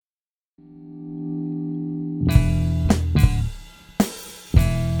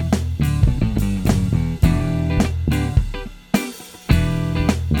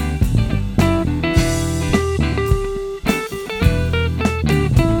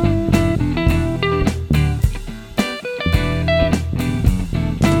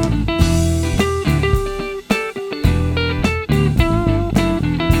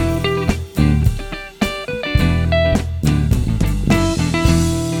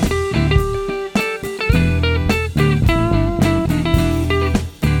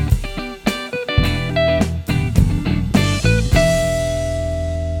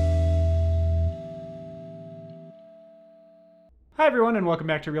everyone, and welcome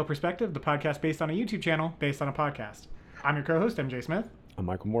back to Real Perspective, the podcast based on a YouTube channel based on a podcast. I'm your co-host, MJ Smith. I'm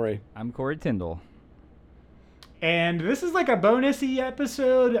Michael Morey. I'm Corey Tyndall. And this is like a bonusy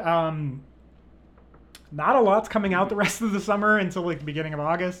episode. Not a lot's coming out the rest of the summer until like the beginning of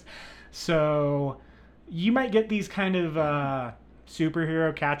August. So you might get these kind of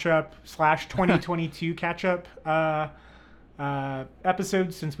superhero catch-up / 2022 catch-up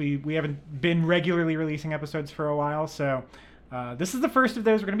episodes, since we haven't been regularly releasing episodes for a while. So this is the first of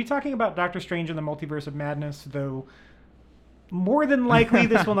those. We're going to be talking about Doctor Strange and the Multiverse of Madness, though more than likely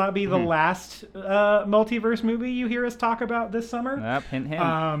this will not be the last multiverse movie you hear us talk about this summer. Yep, hint,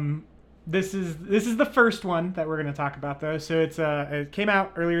 hint. This is the first one that we're going to talk about, though. So it came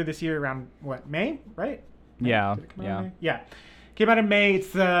out earlier this year around May, right? Yeah, Did it come out in May? Yeah. Came out in May.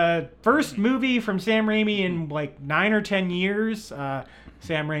 It's the first movie from Sam Raimi in like 9 or 10 years.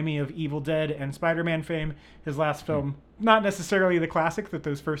 Sam Raimi of Evil Dead and Spider-Man fame. His last film, not necessarily the classic that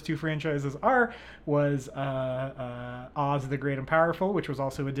those first two franchises are, was Oz the Great and Powerful, which was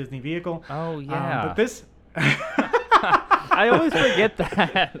also a Disney vehicle. Oh, yeah. But this... I always forget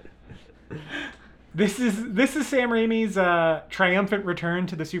that. This is Sam Raimi's triumphant return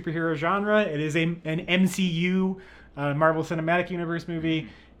to the superhero genre. It is an MCU, Marvel Cinematic Universe movie.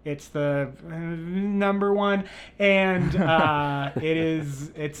 It's the number one, and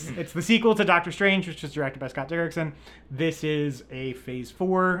it's the sequel to Doctor Strange, which is directed by Scott Derrickson. This is a phase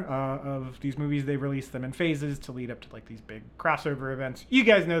 4 of these movies. They released them in phases to lead up to like these big crossover events. You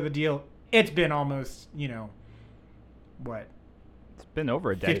guys know the deal. It's been almost, what? It's been over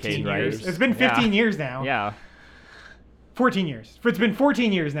a decade, 15 right? years. It's been 15 years now. Yeah. 14 years. It's been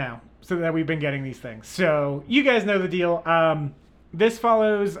 14 years now so that we've been getting these things. So you guys know the deal. This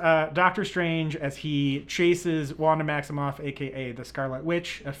follows Doctor Strange as he chases Wanda Maximoff, a.k.a. the Scarlet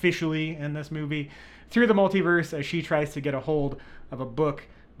Witch, officially in this movie, through the multiverse as she tries to get a hold of a book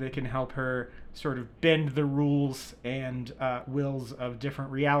that can help her sort of bend the rules and wills of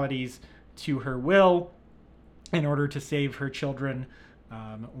different realities to her will in order to save her children,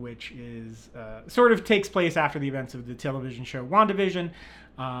 which is sort of takes place after the events of the television show WandaVision,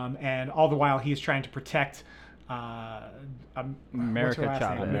 and all the while he's trying to protect America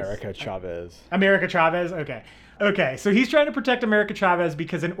Chavez. America Chavez. Okay. So he's trying to protect America Chavez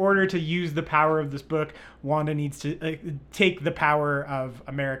because in order to use the power of this book, Wanda needs to take the power of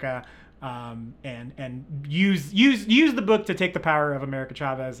America and use the book to take the power of America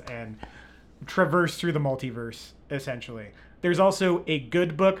Chavez and traverse through the multiverse, essentially. There's also a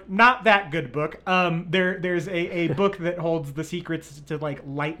good book, not that good book. There's a book that holds the secrets to like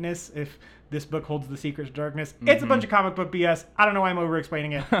lightness. If this book holds the secrets to darkness, it's a bunch of comic book BS. I don't know why I'm over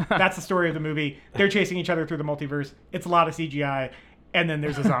explaining it. That's the story of the movie. They're chasing each other through the multiverse. It's a lot of CGI, and then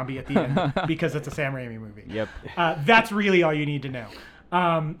there's a zombie at the end because it's a Sam Raimi movie. Yep. That's really all you need to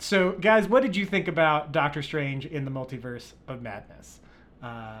know. So, guys, what did you think about Doctor Strange in the Multiverse of Madness?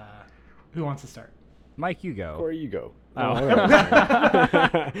 Who wants to start? Mike, you go. Or you go. Oh.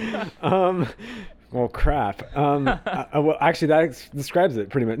 Well, crap. Well, actually, that describes it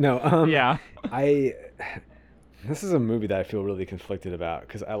pretty much. No. Yeah. This is a movie that I feel really conflicted about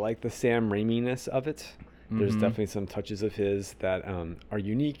because I like the Sam Raimi-ness of it. There's definitely some touches of his that are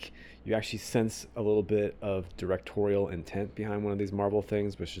unique. You actually sense a little bit of directorial intent behind one of these Marvel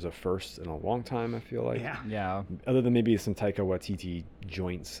things, which is a first in a long time, I feel like. Yeah. Other than maybe some Taika Waititi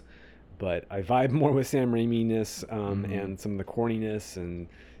joints. But I vibe more with Sam Raimi-ness and some of the corniness and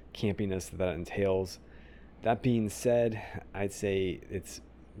campiness that entails. That being said, I'd say it's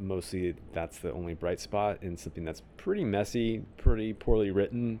mostly that's the only bright spot in something that's pretty messy, pretty poorly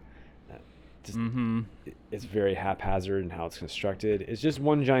written. It's very haphazard in how it's constructed. It's just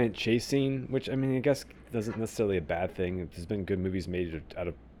one giant chase scene, which I mean, I guess isn't necessarily a bad thing. There's been good movies made out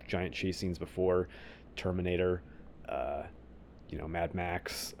of giant chase scenes before, Terminator, Mad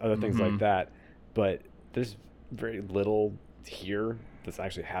Max, other things like that. But there's very little here that's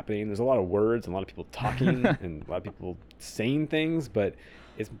actually happening. There's a lot of words and a lot of people talking and a lot of people saying things, but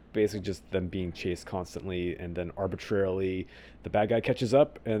it's basically just them being chased constantly, and then arbitrarily the bad guy catches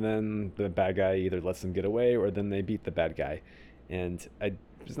up, and then the bad guy either lets them get away or then they beat the bad guy. And I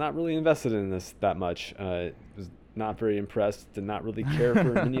was not really invested in this that much. Was not very impressed, did not really care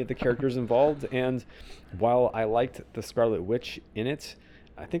for many of the characters involved. And while I liked the Scarlet Witch in it,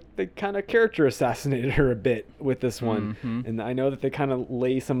 I think they kind of character assassinated her a bit with this one. And I know that they kind of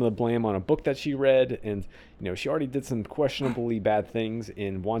lay some of the blame on a book that she read, and she already did some questionably bad things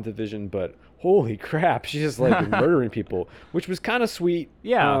in WandaVision, but holy crap, she's just like murdering people, which was kind of sweet.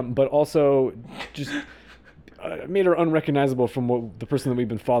 Yeah. But also just made her unrecognizable from the person that we've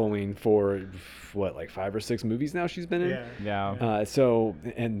been following for like 5 or 6 movies now she's been in. Yeah. So,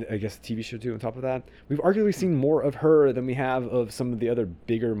 and I guess a TV show too on top of that. We've arguably seen more of her than we have of some of the other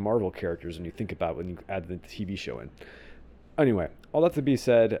bigger Marvel characters when you think about when you add the TV show in. Anyway, all that to be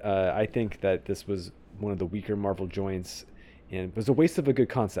said, I think that this was one of the weaker Marvel joints and was a waste of a good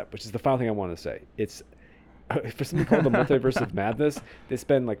concept, which is the final thing I want to say. It's for something called the Multiverse of Madness, they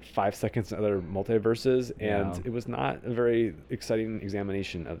spend like 5 seconds in other multiverses, and it was not a very exciting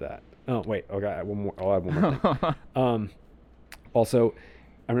examination of that. Oh, wait. Okay, I'll add one more thing. Also,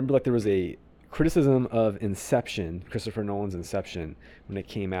 I remember like there was a criticism of Inception, Christopher Nolan's Inception, when it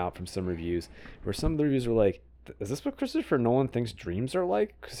came out from some reviews, where some of the reviews were like, is this what Christopher Nolan thinks dreams are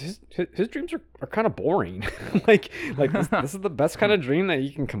like? Because his dreams are kind of boring. like this is the best kind of dream that you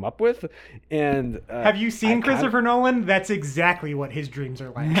can come up with. And have you seen Christopher Nolan? That's exactly what his dreams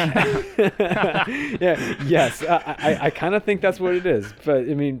are like. Yes. I kind of think that's what it is. But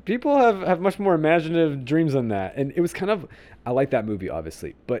I mean, people have much more imaginative dreams than that. And it was kind of, I like that movie,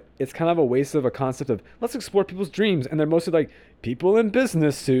 obviously, but it's kind of a waste of a concept of let's explore people's dreams. And they're mostly like people in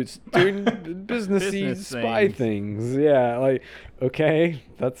business suits doing businessy spy things. Yeah, like, okay,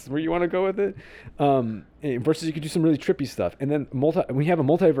 that's where you want to go with it. Versus you could do some really trippy stuff. And then when you have a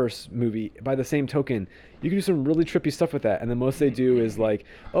multiverse movie, by the same token, you can do some really trippy stuff with that. And then most they do is like,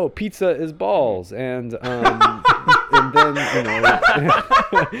 oh, pizza is balls. And and then,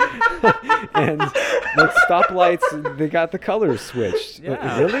 and like stoplights, they got the colors switched.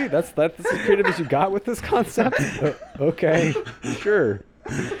 Yeah. Really? That's as creative as you got with this concept? Okay, sure.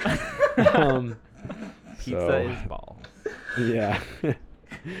 Pizza is balls. Yeah.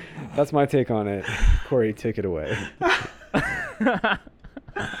 That's my take on it. Corey, take it away.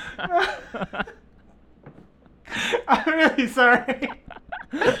 I'm really sorry.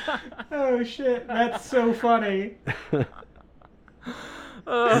 Oh shit, that's so funny.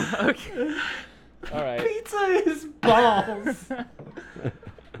 Okay. All right. Pizza is balls.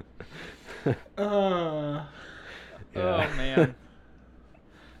 Oh man.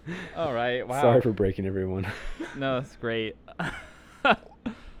 All right. Wow. Sorry for breaking everyone. No, that's great.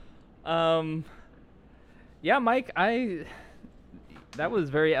 Yeah, Mike, that was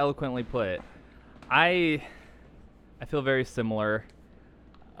very eloquently put. I feel very similar.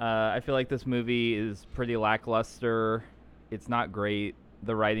 I feel like this movie is pretty lackluster. It's not great.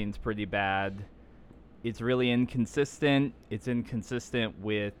 The writing's pretty bad. It's really inconsistent. It's inconsistent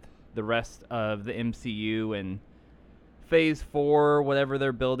with the rest of the MCU and Phase 4, whatever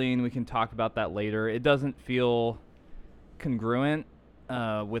they're building. We can talk about that later. It doesn't feel congruent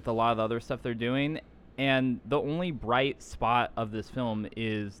with a lot of the other stuff they're doing. And the only bright spot of this film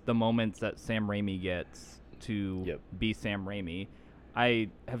is the moments that Sam Raimi gets to be Sam Raimi. I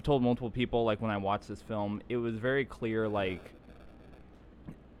have told multiple people, like, when I watched this film, it was very clear, like,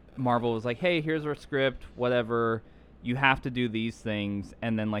 Marvel was like, hey, here's our script, whatever, you have to do these things,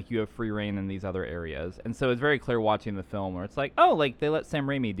 and then, like, you have free reign in these other areas. And so it's very clear watching the film where it's like, oh, like, they let Sam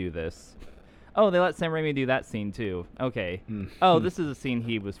Raimi do this. Oh, they let Sam Raimi do that scene, too. Okay. Oh, this is a scene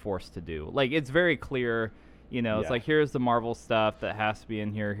he was forced to do. Like, it's very clear, it's like, here's the Marvel stuff that has to be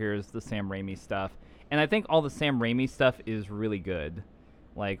in here, here's the Sam Raimi stuff. And I think all the Sam Raimi stuff is really good.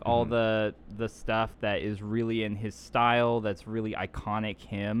 Like, all the stuff that is really in his style, that's really iconic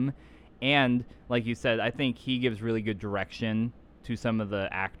him. And, like you said, I think he gives really good direction to some of the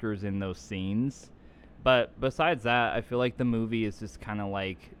actors in those scenes. But besides that, I feel like the movie is just kind of,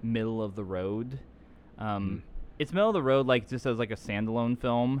 like, middle of the road. It's middle of the road, like, just as, like, a standalone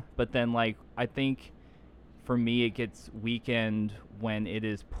film. But then, like, I think, for me, it gets weakened when it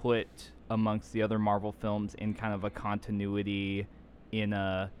is put amongst the other Marvel films in kind of a continuity, in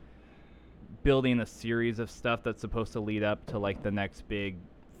a building a series of stuff that's supposed to lead up to, like, the next big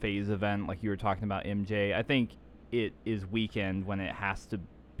phase event, like you were talking about MJ. I think it is weakened when it has to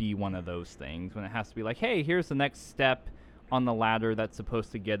be one of those things, when it has to be like, hey, here's the next step on the ladder that's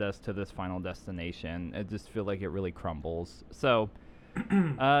supposed to get us to this final destination. I just feel like it really crumbles. So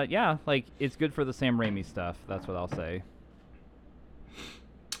yeah, like, it's good for the Sam Raimi stuff. That's what I'll say.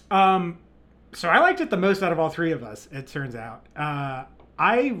 So I liked it the most out of all three of us, it turns out.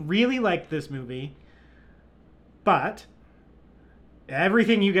 I really liked this movie, but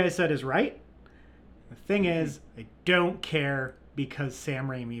everything you guys said is right. The thing is, I don't care because Sam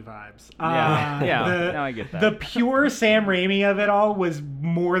Raimi vibes. No, I get that. The pure Sam Raimi of it all was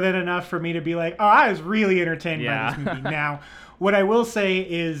more than enough for me to be like, oh, I was really entertained by this movie. Now, what I will say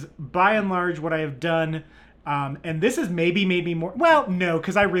is, by and large, what I have done, and this has maybe made me more, well, no,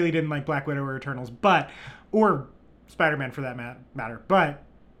 because I really didn't like Black Widow or Eternals, or Spider-Man for that matter, but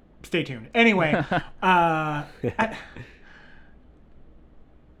stay tuned. Anyway, I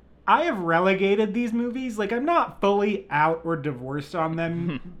have relegated these movies. Like, I'm not fully out or divorced on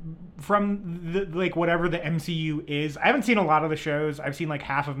them from the, like, whatever the MCU is. I haven't seen a lot of the shows. I've seen like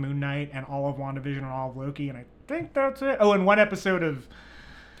half of Moon Knight and all of WandaVision and all of Loki, and I think that's it. Oh, and one episode of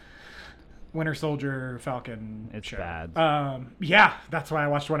Winter Soldier, Falcon. It's show. bad. Yeah, that's why I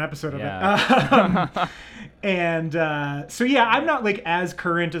watched one episode of Yeah. it. And so yeah, I'm not like as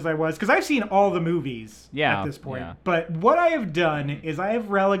current as I was because I've seen all the movies at this point. Yeah. But what I have done is I have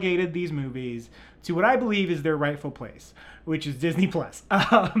relegated these movies to what I believe is their rightful place, which is Disney Plus.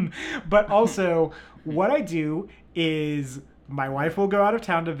 But also, what I do is my wife will go out of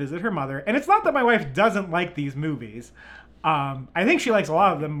town to visit her mother, and it's not that my wife doesn't like these movies. I think she likes a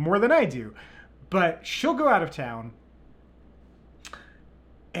lot of them more than I do, but she'll go out of town.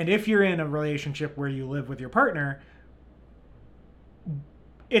 And if you're in a relationship where you live with your partner,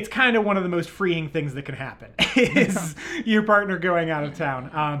 it's kind of one of the most freeing things that can happen is your partner going out of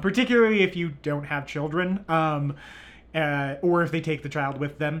town, particularly if you don't have children, or if they take the child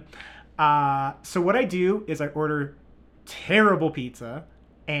with them. So what I do is I order terrible pizza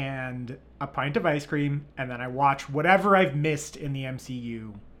and a pint of ice cream, and then I watch whatever I've missed in the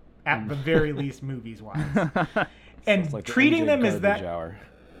MCU, at the very least, movies-wise. And like the treating MJ them as that... garbage hour.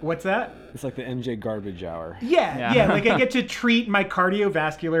 What's that? It's like the MJ garbage hour. Yeah. Like I get to treat my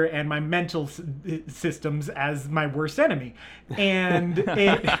cardiovascular and my mental systems as my worst enemy. And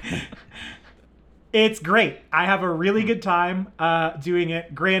it's great. I have a really good time doing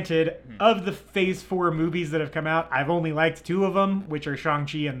it. Granted, of the Phase 4 movies that have come out, I've only liked 2 of them, which are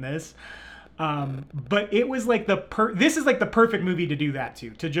Shang-Chi and this. But it was like this is like the perfect movie to do that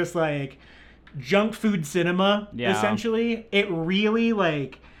to just like junk food cinema, essentially. It really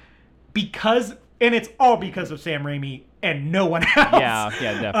like, because, and it's all because of Sam Raimi and no one else.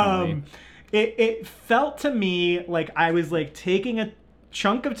 Yeah, definitely. It felt to me like I was like taking a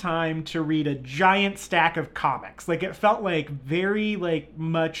chunk of time to read a giant stack of comics. Like it felt like very like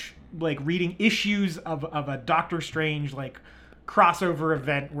much like reading issues of a Doctor Strange like crossover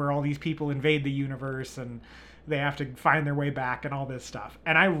event where all these people invade the universe and they have to find their way back and all this stuff.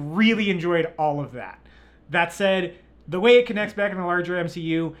 And I really enjoyed all of that. That said, the way it connects back in the larger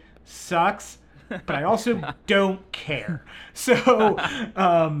MCU sucks, but I also don't care. So,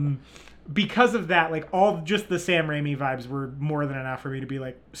 because of that, like all just the Sam Raimi vibes were more than enough for me to be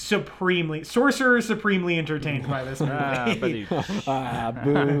like supremely entertained by this movie.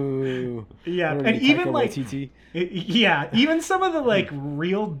 Boo. Yeah, What are and we, even Taika like Waititi? even some of the like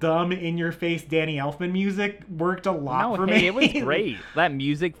real dumb in your face Danny Elfman music worked a lot for me. It was great. That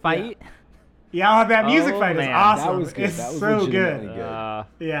music fight. Yeah, that music fight is man. awesome. That was good. It's That was so legitimately good.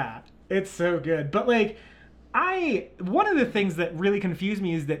 good. Yeah, it's so good. But like, one of the things that really confused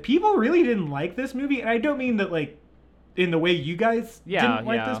me is that people really didn't like this movie, and I don't mean that like in the way you guys didn't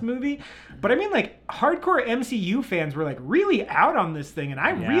like this movie, but I mean like hardcore MCU fans were like really out on this thing, and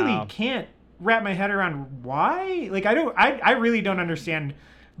I really can't wrap my head around why. Like I really don't understand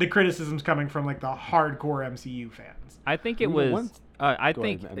the criticisms coming from like the hardcore MCU fans. I think it was. I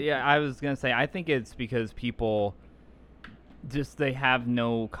think it's because people just they have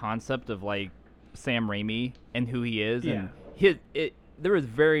no concept of like Sam Raimi and who he is, and there was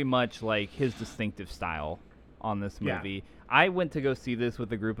very much like his distinctive style on this movie. Yeah. I went to go see this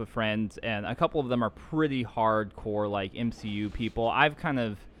with a group of friends, and a couple of them are pretty hardcore like MCU people. I've kind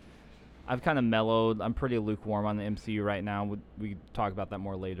of mellowed. I'm pretty lukewarm on the MCU right now. We talk about that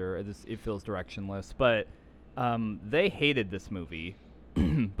more later. It feels directionless, but they hated this movie.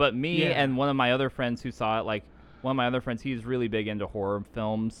 But me and one of my other friends who saw it, like one of my other friends, he's really big into horror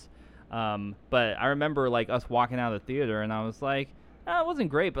films. But I remember like us walking out of the theater, and I was like, it wasn't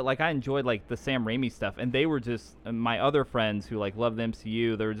great, but like I enjoyed like the Sam Raimi stuff. And they were just my other friends who like love the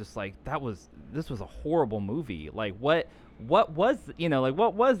MCU. They were just like, this was a horrible movie. Like what was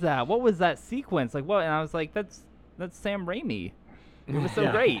what was that? What was that sequence? Like what? And I was like, that's Sam Raimi. It was so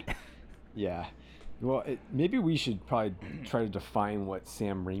great. Yeah. Well, maybe we should probably try to define what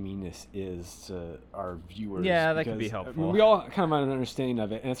Sam Raimi-ness is to our viewers. Yeah, that could be helpful. I mean, we all kind of have an understanding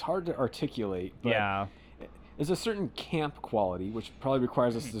of it, and it's hard to articulate. But yeah. There's a certain camp quality, which probably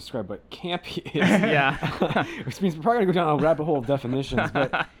requires us to describe what camp is. Yeah. Which means we're probably going to go down a rabbit hole of definitions.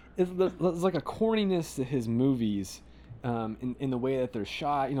 But there's like a corniness to his movies in the way that they're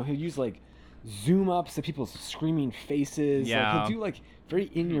shot. You know, he'll use like zoom ups to people's screaming faces. Yeah. Like, he'll do like very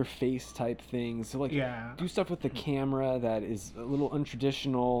in-your-face type things. So like do stuff with the camera that is a little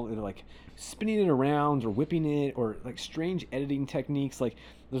untraditional, like spinning it around or whipping it, or like strange editing techniques. Like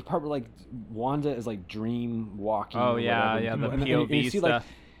there's a part where like Wanda is like dream walking. Oh yeah, whatever. the POV and you see, stuff.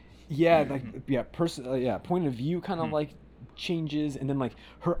 Yeah, like point of view kind of like changes, and then like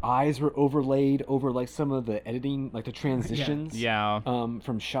her eyes were overlaid over like some of the editing, like the transitions. Yeah.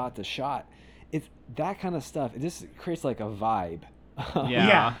 From shot to shot. It's that kind of stuff. It just creates like a vibe.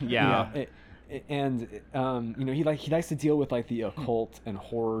 Yeah. And he likes to deal with like the occult and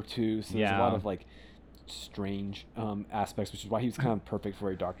horror too. So there's a lot of like strange aspects, which is why he was kind of perfect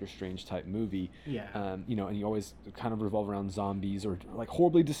for a Doctor Strange type movie. Yeah. And you always kind of revolve around zombies or like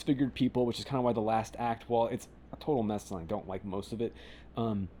horribly disfigured people, which is kind of why the last act, well, it's a total mess and I don't like most of it.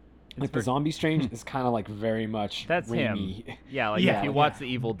 Like the Zombie Strange is kind of like very much that's Raimi. him. Yeah, like if you watch The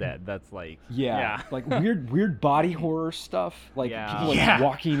Evil Dead, that's like like weird body horror stuff, like people like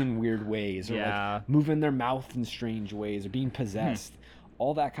walking in weird ways or like moving their mouth in strange ways or being possessed,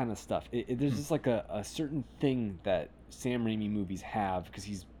 all that kind of stuff. There's just like a certain thing that Sam Raimi movies have because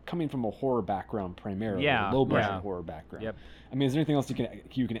he's coming from a horror background primarily, a low budget horror background. Yep. I mean, is there anything else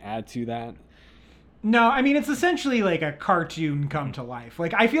you can add to that? No, I mean, it's essentially like a cartoon come to life.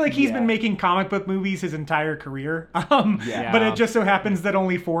 Like, I feel like he's been making comic book movies his entire career. But it just so happens that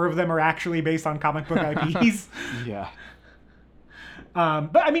only 4 of them are actually based on comic book IPs. Yeah.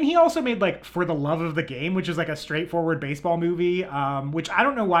 But I mean, he also made like For the Love of the Game, which is like a straightforward baseball movie, which I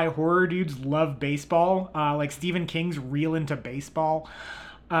don't know why horror dudes love baseball. Like Stephen King's real into baseball.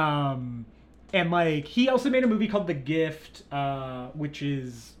 And like, he also made a movie called The Gift, which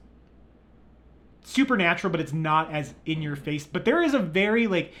is supernatural, but it's not as in your face. But there is a very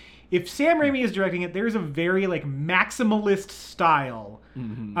like, if Sam Raimi is directing it, there is a very like maximalist style,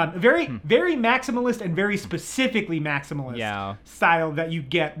 very maximalist and very specifically maximalist style that you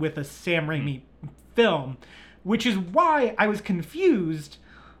get with a Sam Raimi film, which is why I was confused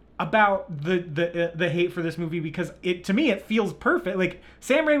about the hate for this movie, because to me it feels perfect. Like,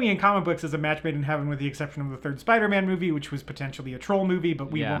 Sam Raimi in comic books is a match made in heaven, with the exception of the 3rd Spider-Man movie, which was potentially a troll movie,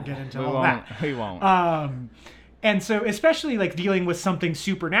 but we won't get into all that. We won't. And so, especially like dealing with something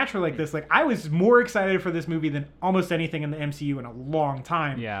supernatural like this, like I was more excited for this movie than almost anything in the MCU in a long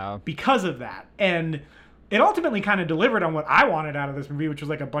time. Because of that. And it ultimately kind of delivered on what I wanted out of this movie, which was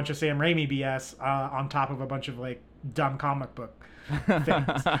like a bunch of Sam Raimi BS on top of a bunch of like dumb comic book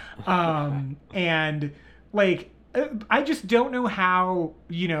things. And like, I just don't know how,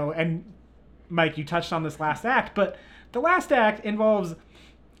 and Mike, you touched on this last act, but the last act involves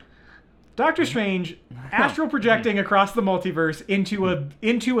Doctor Strange astral projecting across the multiverse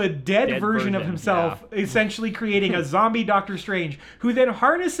into a dead version of himself, essentially creating a zombie Doctor Strange, who then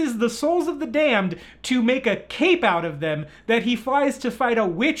harnesses the souls of the damned to make a cape out of them that he flies to fight a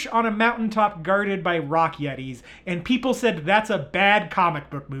witch on a mountaintop guarded by rock yetis. And people said that's a bad comic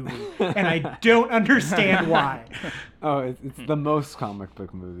book movie, and I don't understand why. Oh, it's the most comic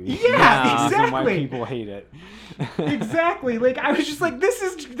book movie. Yeah, exactly. Why people hate it. Exactly. Like, I was just like, this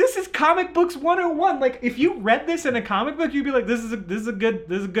is comic books 101. Like, if you read this in a comic book, you'd be like, this is a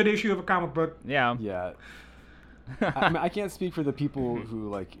good issue of a comic book. Yeah. I mean, I can't speak for the people who,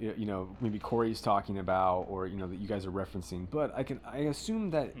 like, maybe Corey's talking about, or that you guys are referencing, but I assume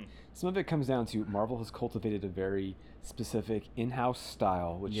that some of it comes down to Marvel has cultivated a very specific in-house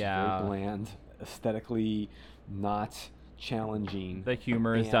style, which is very bland, aesthetically not challenging. The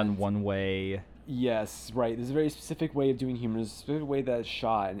humor is done one way. Yes, right. There's a very specific way of doing humor. There's a specific way that it's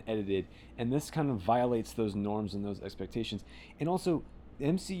shot and edited, and this kind of violates those norms and those expectations. And also, the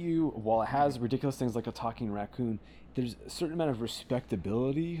MCU, while it has ridiculous things like a talking raccoon, there's a certain amount of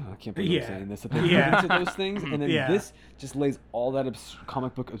respectability. I can't believe I'm saying this. That they put into those things, and then this just lays all that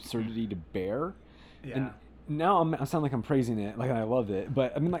comic book absurdity to bear. Yeah. And now I sound like I'm praising it, like I loved it,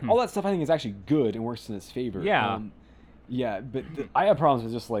 but I mean, like all that stuff I think is actually good and works in its favor. But I have problems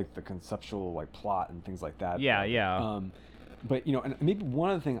with just like the conceptual like plot and things like that. But and maybe one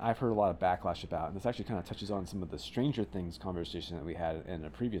other thing I've heard a lot of backlash about, and this actually kind of touches on some of the Stranger Things conversation that we had in a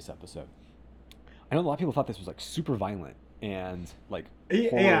previous episode. I know a lot of people thought this was like super violent and like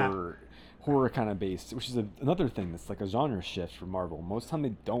horror kind of based, which is another thing that's like a genre shift for Marvel. Most of the time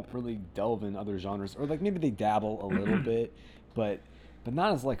they don't really delve in other genres, or like maybe they dabble a little bit, but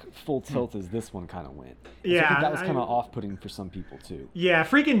not as like full tilt as this one kind of went. So I think that was kind of off-putting for some people too. Yeah,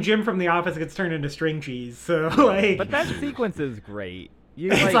 freaking Jim from The Office gets turned into string cheese, so like. But that sequence is great.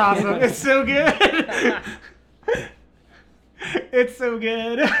 It's awesome. It's so good. It's so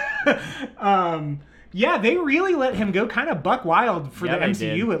good. They really let him go kind of buck wild for the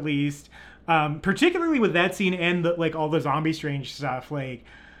MCU at least. Particularly with that scene and all the Zombie Strange stuff. Like,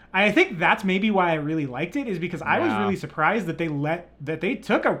 I think that's maybe why I really liked it, is because I was really surprised that they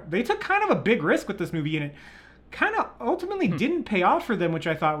took kind of a big risk with this movie, and it kind of ultimately didn't pay off for them, which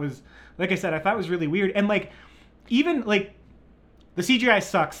I thought was, like I said, I thought was really weird. And like, even like, The CGI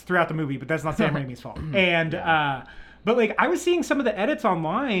sucks throughout the movie, but that's not Sam Raimi's fault. And but like I was seeing some of the edits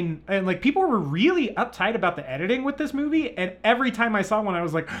online, and like people were really uptight about the editing with this movie. And every time I saw one, I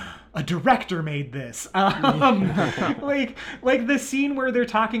was like, a director made this. Like the scene where they're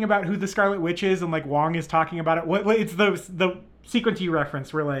talking about who the Scarlet Witch is, and like Wong is talking about it. It's the sequence you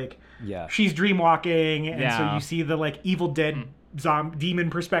referenced where like she's dreamwalking, and so you see the like Evil Dead demon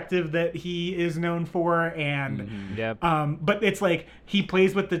perspective that he is known for, and but it's like he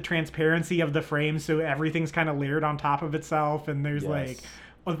plays with the transparency of the frame, so everything's kind of layered on top of itself, and there's like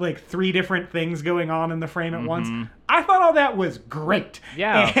 3 different things going on in the frame at once. I thought all that was great.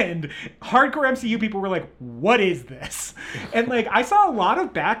 And hardcore MCU people were like, what is this? And like I saw a lot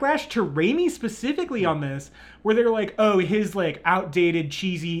of backlash to Raimi specifically on this, where they're like, oh, his like outdated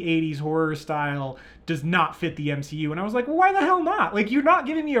cheesy 80s horror style does not fit the MCU. And I was like, well, why the hell not? Like, you're not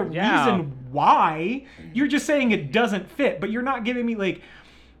giving me a reason why. You're just saying it doesn't fit, but you're not giving me like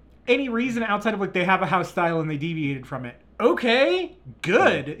any reason outside of like they have a house style and they deviated from it. Okay,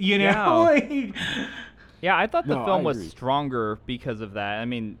 good. You know? Like, yeah, I thought the film was stronger because of that. I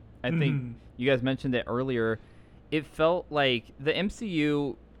mean, I think you guys mentioned it earlier. It felt like the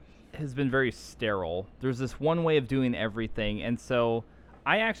MCU has been very sterile. There's this one way of doing everything, and so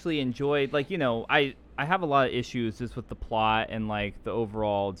I actually enjoyed, like, you know, I have a lot of issues just with the plot and like the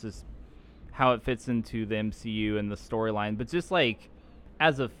overall just how it fits into the MCU and the storyline, but just like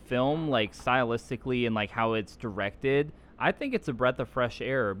as a film, like stylistically and like how it's directed, I think it's a breath of fresh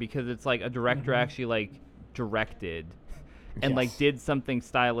air, because it's like a director actually like directed and like did something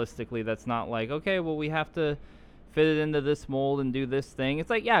stylistically that's not like, okay, well, we have to fit it into this mold and do this thing. It's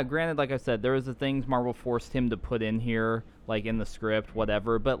like, yeah, granted, like I said, there was the things Marvel forced him to put in here, like in the script,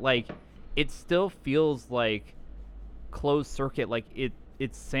 whatever, but like it still feels like closed circuit. Like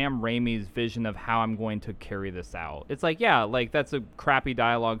it's Sam Raimi's vision of how I'm going to carry this out. It's like, yeah, like that's a crappy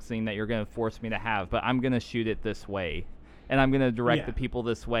dialogue scene that you're going to force me to have, but I'm going to shoot it this way, and I'm going to direct the people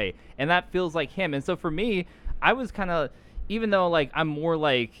this way, and that feels like him. And so for me, I was kind of, even though like I'm more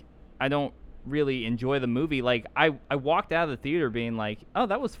like I don't really enjoy the movie, like I walked out of the theater being like, oh,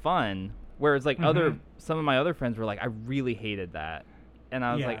 that was fun, whereas like some of my other friends were like, I really hated that, and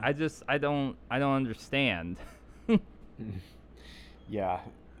I was like, I don't understand.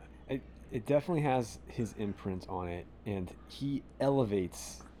 It definitely has his imprint on it, and he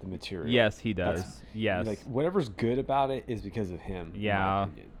elevates the material. Yes, he does. Yes, like whatever's good about it is because of him.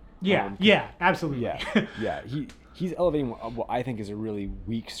 Absolutely. He's elevating what I think is a really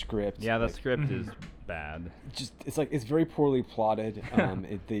weak script. Yeah, the script is bad. Just it's very poorly plotted.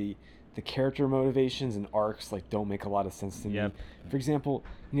 The character motivations and arcs like don't make a lot of sense to me. For example,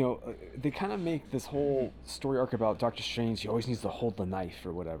 you know, they kind of make this whole story arc about Doctor Strange. He always needs to hold the knife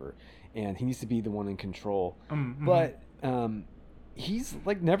or whatever, and he needs to be the one in control. But he's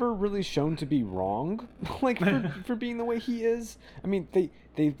like never really shown to be wrong, like for being the way he is. I mean,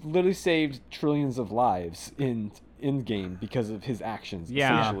 they literally saved trillions of lives in Endgame because of his actions,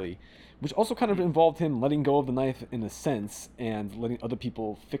 essentially. Which also kind of involved him letting go of the knife in a sense and letting other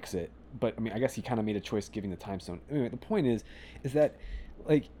people fix it. But I mean, I guess he kind of made a choice giving the time stone. Anyway, the point is that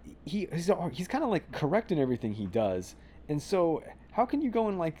like he's kind of like correct in everything he does, and so how can you go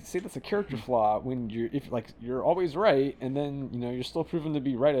and like say that's a character flaw when you're always right, and then you know you're still proven to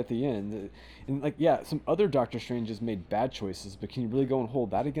be right at the end? And like, yeah, some other Doctor Stranges made bad choices, but can you really go and hold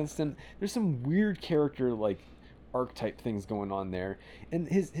that against him? There's some weird character like archetype things going on there, and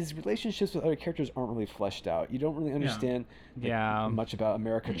his relationships with other characters aren't really fleshed out. You don't really understand much about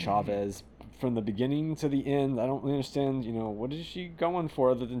America Chavez from the beginning to the end. I don't really understand, you know, what is she going for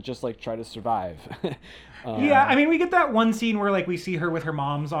other than just like try to survive. I mean, we get that one scene where like we see her with her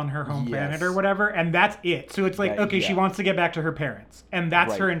mom's on her home planet or whatever, and that's it. So it's like, she wants to get back to her parents, and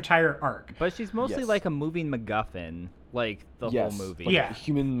that's her entire arc. But she's mostly like a moving MacGuffin, like the whole movie. Like a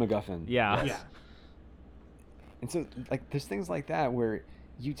human MacGuffin. Yeah. And so, like, there's things like that where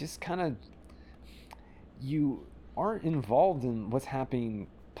you just kind of, you aren't involved in what's happening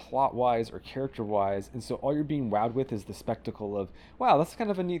plot-wise or character-wise, and so all you're being wowed with is the spectacle of, wow, that's kind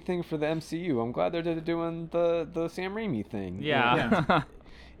of a neat thing for the MCU. I'm glad they're doing the Sam Raimi thing. Yeah.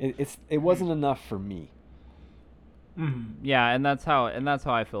 It wasn't enough for me. Mm-hmm. Yeah, and that's how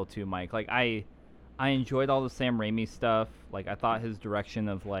I feel too, Mike. Like, I enjoyed all the Sam Raimi stuff. Like, I thought his direction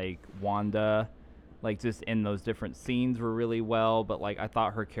of, like, Wanda, like, just in those different scenes were really well, but, like, I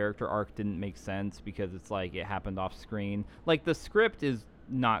thought her character arc didn't make sense because it's, like, it happened off screen. Like, the script is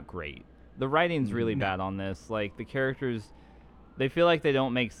not great. The writing's really bad on this. Like, the characters, they feel like they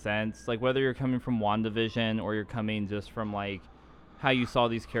don't make sense. Like, whether you're coming from WandaVision or you're coming just from, like, how you saw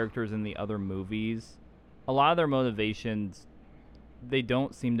these characters in the other movies, a lot of their motivations they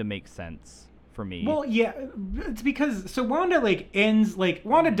don't seem to make sense for me. Well, yeah, it's because Wanda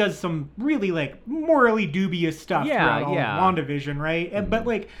Wanda does some really morally dubious stuff throughout all of WandaVision, right?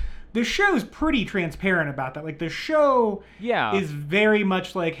 But the show's pretty transparent about that. Like the show is very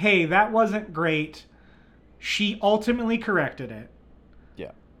much like, hey, that wasn't great. She ultimately corrected it.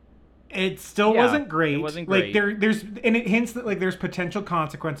 Yeah. It still wasn't great. It wasn't great. Like it hints that there's potential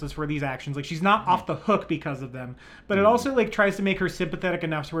consequences for these actions. Like she's not off the hook because of them. But it also tries to make her sympathetic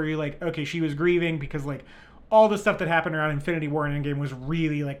enough to where you're like, okay, she was grieving because all the stuff that happened around Infinity War and Endgame was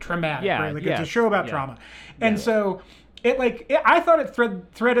really traumatic, right? Like it's a show about trauma. And so I thought it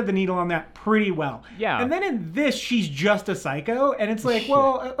threaded the needle on that pretty well. Yeah. And then in this, she's just a psycho, and it's like,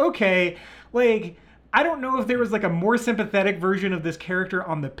 well, okay, I don't know if there was a more sympathetic version of this character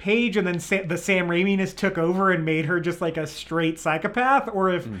on the page, and then the Sam Raimi-ness took over and made her just a straight psychopath, or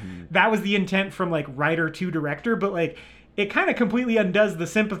if that was the intent from writer to director, but it kind of completely undoes the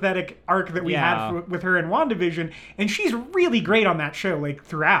sympathetic arc that we had with her in WandaVision, and she's really great on that show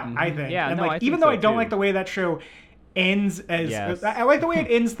throughout, I think. Yeah, and I think even though so I don't too. like the way that show ends I like the way it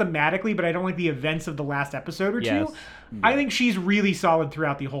ends thematically, but I don't like the events of the last episode or two. I think she's really solid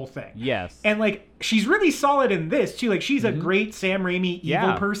throughout the whole thing. Yes. And she's really solid in this too. She's a great Sam Raimi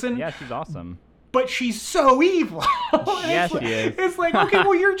evil person. Yeah, she's awesome. But she's so evil. Yeah, she is. It's okay,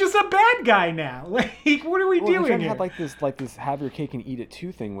 well, you're just a bad guy now. What are we doing here? here? Had this have your cake and eat it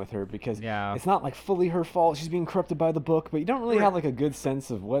too thing with her, because it's not fully her fault. She's being corrupted by the book, but you don't really have a good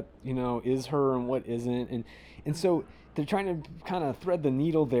sense of what is her and what isn't, and so they're trying to kind of thread the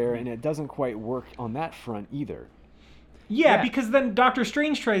needle there, and it doesn't quite work on that front either. Yeah, because then Doctor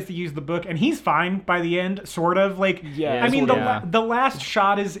Strange tries to use the book, and he's fine by the end, sort of. I mean, the last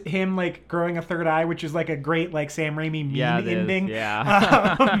shot is him growing a third eye, which is a great Sam Raimi meme ending.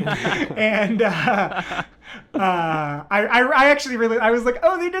 And I actually really, I was like,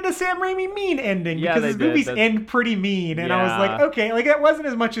 oh, they did a Sam Raimi mean ending, because his movies end pretty mean, and I was like, okay, it wasn't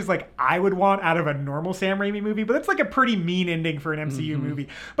as much as I would want out of a normal Sam Raimi movie, but it's a pretty mean ending for an MCU movie.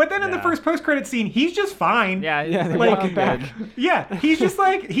 But then in the first post-credit scene, he's just fine. Yeah, he's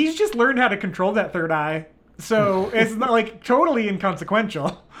just learned how to control that third eye, so it's not totally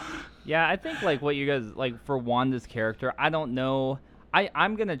inconsequential. Yeah, I think what you guys for Wanda's character, I don't know.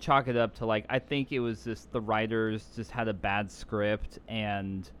 I'm gonna chalk it up to I think it was just the writers just had a bad script,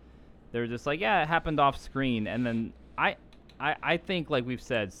 and they're just it happened off screen, and then I think we've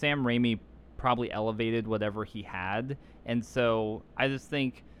said, Sam Raimi probably elevated whatever he had, and so I just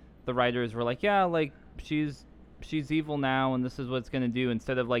think the writers were she's evil now, and this is what it's going to do,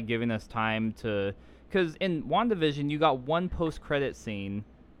 instead of giving us time to, because in WandaVision you got one post-credit scene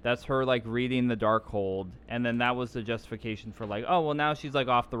that's her reading the Darkhold, and then that was the justification for oh, well, now she's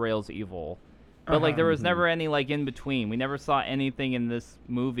off the rails evil, but there was never any in between. We never saw anything in this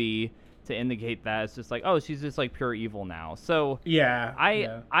movie to indicate that. It's just oh, she's just pure evil now. So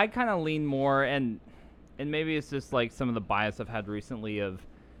I kind of lean more, and maybe it's just some of the bias I've had recently of,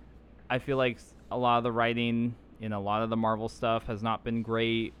 I feel a lot of the writing in a lot of the Marvel stuff has not been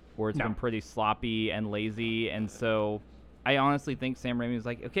great, or it's been pretty sloppy and lazy, and so I honestly think Sam Raimi was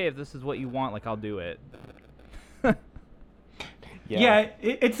okay, if this is what you want, I'll do it.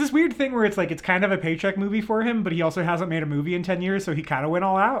 It's this weird thing where it's kind of a paycheck movie for him, but he also hasn't made a movie in 10 years, so he kind of went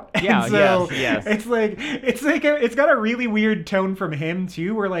all out. Yeah, and so yes. It's got a really weird tone from him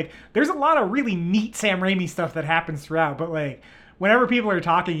too, where there's a lot of really neat Sam Raimi stuff that happens throughout, but whenever people are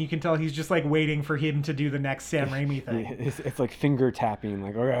talking, you can tell he's just waiting for him to do the next Sam Raimi thing. It's finger tapping,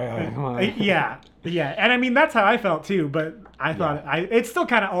 okay, come on. Yeah, and I mean that's how I felt too. But I thought it still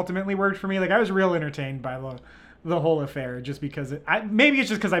kind of ultimately worked for me. I was real entertained by the whole affair, just because maybe it's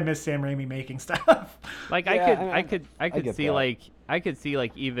just because I miss Sam Raimi making stuff. I could see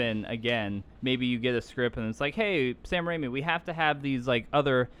even again, maybe you get a script and it's hey, Sam Raimi, we have to have these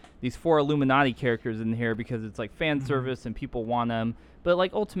these 4 Illuminati characters in here because it's fan service and people want them,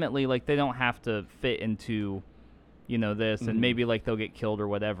 but ultimately they don't have to fit into this, and maybe they'll get killed or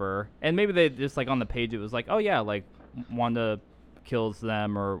whatever, and maybe they just on the page it was oh yeah, Wanda kills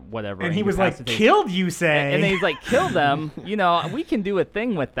them or whatever, and he was killed, you say, and then he's kill them, we can do a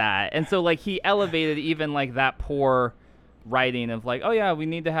thing with that, and so he elevated even that poor writing of oh yeah, we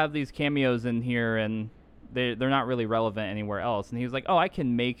need to have these cameos in here, and they're not really relevant anywhere else, and he was oh, I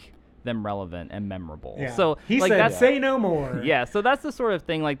can make them relevant and memorable. Yeah. So he said, say no more. Yeah, so that's the sort of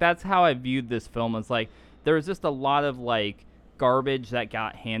thing, that's how I viewed this film. It's there was just a lot of garbage that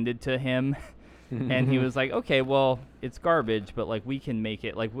got handed to him, and he was okay, well, it's garbage, but we can make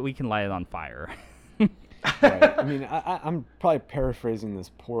it, we can light it on fire. Right. I mean, I'm probably paraphrasing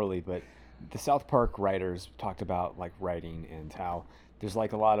this poorly, but the South Park writers talked about like writing and how there's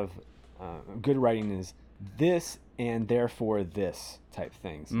like a lot of good writing is this and therefore this type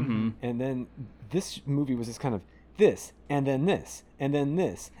things. Mm-hmm. And then this movie was just kind of this and then this and then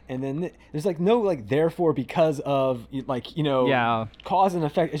this and then this. There's like no like therefore because of like, you know, Yeah. cause and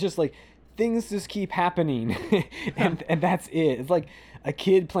effect. It's just like things just keep happening and that's it. It's like a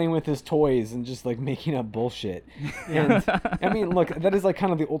kid playing with his toys and just like making up bullshit. And I mean, look, that is like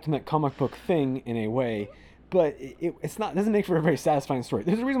kind of the ultimate comic book thing in a way, but it's not, doesn't make for a very satisfying story.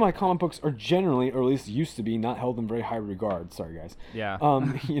 There's a reason why comic books are generally, or at least used to be, not held in very high regard. Sorry guys. Yeah.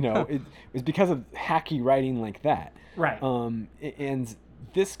 You know, it's because of hacky writing like that. Right. And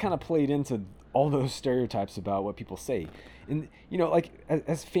this kind of played into all those stereotypes about what people say. And, you know, like,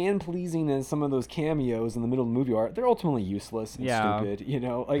 as fan-pleasing as some of those cameos in the middle of the movie are, they're ultimately useless and stupid, you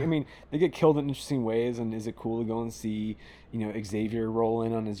know? Like, I mean, they get killed in interesting ways, and is it cool to go and see, you know, Xavier roll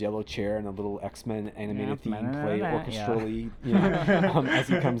in on his yellow chair and a little X-Men animated theme play orchestrally, you know, as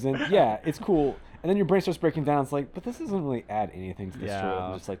he comes in? Yeah, it's cool. And then your brain starts breaking down. It's like, but this doesn't really add anything to the story.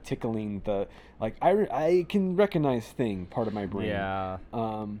 It's just, like, tickling the, like, I can recognize thing part of my brain. Yeah.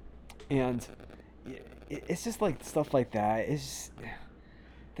 And it's just like stuff like that. It's just,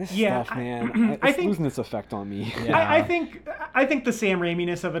 this stuff, man. It's I think losing its effect on me. Yeah. I think the Sam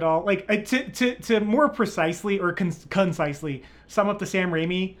Raimi-ness of it all, like to more precisely or concisely sum up the Sam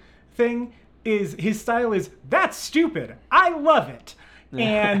Raimi thing, is his style is that's stupid. I love it.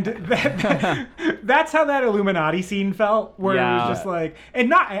 And that's how that Illuminati scene felt, where it was just like, and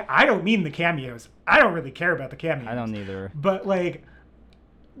not, I don't mean the cameos. I don't really care about the cameos. I don't either. But like,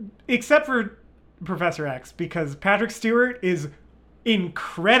 except for Professor X, because Patrick Stewart is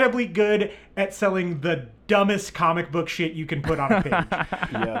incredibly good at selling the dumbest comic book shit you can put on a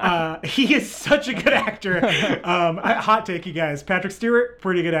page. He is such a good actor. Hot take, you guys. Patrick Stewart,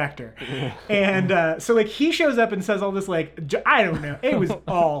 pretty good actor. And so like he shows up and says all this like, I don't know. It was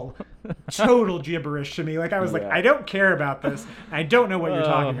all total gibberish to me. Like I was like, I don't care about this. I don't know what you're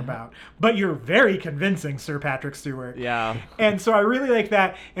talking about. But you're very convincing, Sir Patrick Stewart. Yeah. And so I really like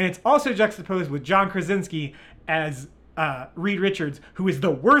that. And it's also juxtaposed with John Krasinski as Reed Richards, who is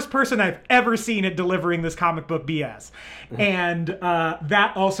the worst person I've ever seen at delivering this comic book BS. And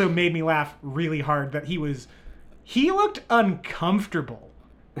that also made me laugh really hard that he looked uncomfortable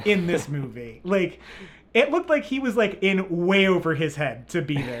in this movie. Like, it looked like he was like in way over his head to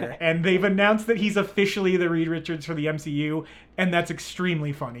be there. And they've announced that he's officially the Reed Richards for the MCU, and that's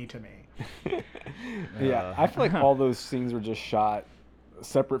extremely funny to me. Yeah, I feel like all those scenes were just shot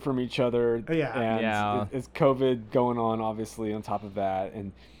separate from each other. And it's COVID going on, obviously, on top of that.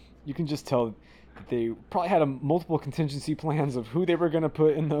 And you can just tell that they probably had multiple contingency plans of who they were going to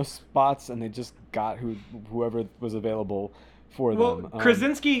put in those spots, and they just got whoever was available for them.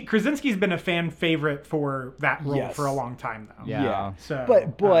 Krasinski's been a fan favorite for that role for a long time, though. Yeah. So,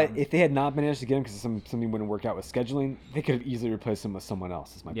 but if they had not managed to get him because something wouldn't work out with scheduling, they could have easily replaced him with someone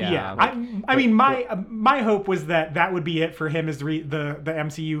else. Is my point. I mean, my hope was that would be it for him as the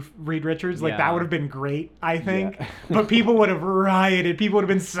MCU Reed Richards. Like that would have been great, I think. Yeah. But people would have rioted. People would have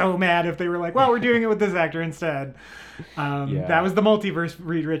been so mad if they were like, "Well, we're doing it with this actor instead." That was the multiverse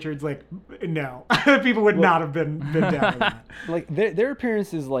Reed Richards. Like, no, people would not have been down with that. Like their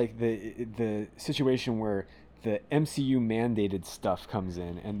appearance is like the situation where the MCU mandated stuff comes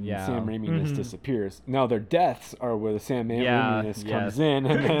in and Sam Raimi-ness disappears. Now their deaths are where the Sam Raimi-ness comes in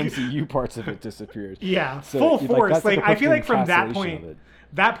and the MCU parts of it disappears. Yeah, so, full force. Like I feel like from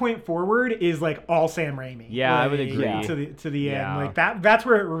that point forward is like all Sam Raimi. Yeah, like, I would agree. To the end, like that's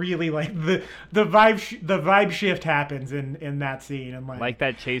where it really like the vibe shift happens in that scene, and like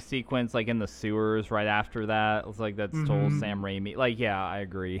that chase sequence like in the sewers right after that. It's like that's total Sam Raimi. Like I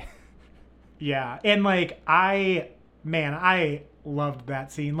agree. Yeah, and like I loved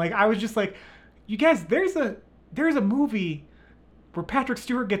that scene. Like I was just like, you guys, there's a movie where Patrick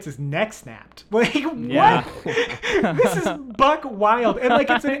Stewart gets his neck snapped. Like, what? This is buck wild. And, like,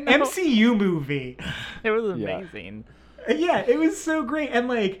 it's an MCU movie. It was amazing. Yeah, it was so great. And,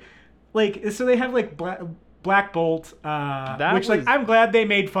 like so they have, like, Black Bolt, which, like, I'm glad they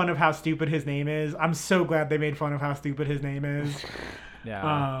made fun of how stupid his name is. I'm so glad they made fun of how stupid his name is.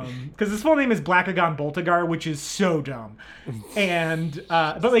 Yeah. Because his full name is Blackagon Boltagar, which is so dumb. And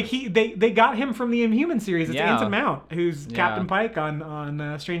but like they got him from the Inhuman series. It's Anson Mount, who's Captain Pike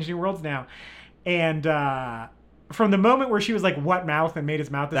on Strange New Worlds now. And from the moment where she was like, "What mouth?" and made his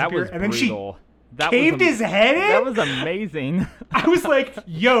mouth disappear, that was and then brutal. caved his head in? That was amazing. I was like,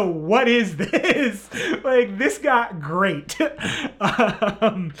 yo, what is this? Like, this got great.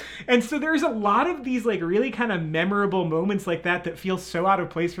 And so there's a lot of these like really kind of memorable moments like that feel so out of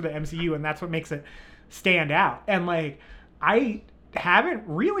place for the MCU, and that's what makes it stand out. And like, I haven't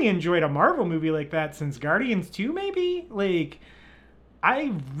really enjoyed a Marvel movie like that since Guardians 2, maybe? Like,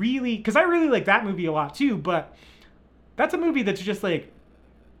 because I really like that movie a lot too, but that's a movie that's just like,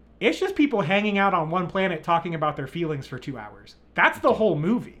 it's just people hanging out on one planet talking about their feelings for 2 hours. That's the whole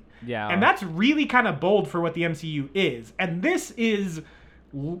movie. Yeah. And that's really kind of bold for what the MCU is. And this is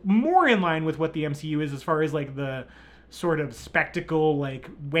more in line with what the MCU is as far as like the sort of spectacle, like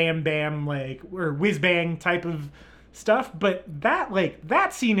wham bam, like, or whiz bang type of stuff. But that, like,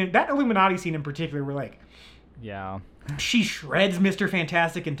 that scene, that Illuminati scene in particular, where like, Yeah. she shreds Mr.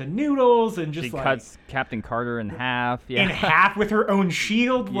 Fantastic into noodles and just She like cuts Captain Carter in half. Yeah. in half with her own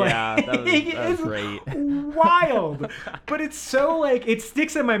shield. Yeah, Like, that was it's great. wild. But it's so like, it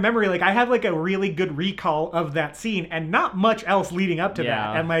sticks in my memory. Like, I have like a really good recall of that scene and not much else leading up to Yeah.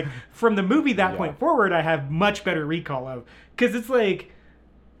 that. And like from the movie that point forward, I have much better recall of, because it's like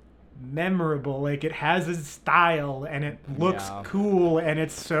memorable. Like, it has a style and it looks Yeah. cool, and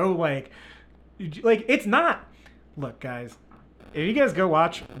it's so like it's not. Look, guys, if you guys go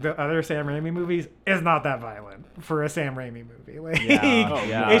watch the other Sam Raimi movies, it's not that violent for a Sam Raimi movie. Like,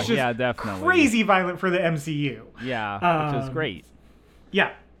 Yeah, it's just yeah, definitely. crazy violent for the MCU. Yeah, which is great.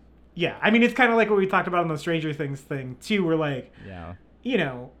 Yeah. Yeah. I mean, it's kind of like what we talked about on the Stranger Things thing, too, where, like, Yeah. you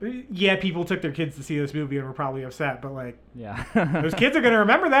know, yeah, people took their kids to see this movie and were probably upset, but, like, Yeah. those kids are going to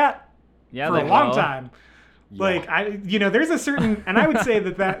remember that Yeah, for they a long will. time. Like, there's a certain, and I would say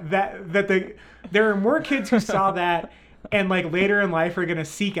there are more kids who saw that and like later in life are gonna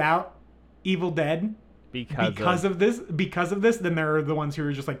seek out Evil Dead because of this than there are the ones who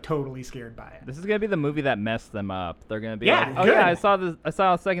are just like totally scared by it. This is gonna be the movie that messed them up. They're gonna be Yeah, like, oh good. yeah, I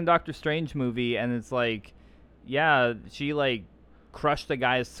saw a second Doctor Strange movie, and it's like, yeah, she like crushed a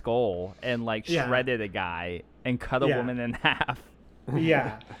guy's skull and like Yeah. shredded a guy and cut a Yeah. woman in half.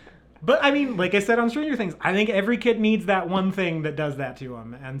 Yeah. But I mean, like I said on Stranger Things, I think every kid needs that one thing that does that to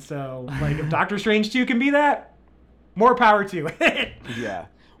them. And so, like, if Doctor Strange 2 can be that, more power to it. Yeah.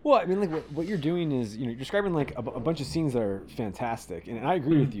 Well, I mean, like what you're doing is, you're describing like a bunch of scenes that are fantastic, and I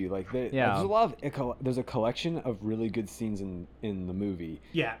agree with you. Like, Yeah. there's a lot of there's a collection of really good scenes in the movie.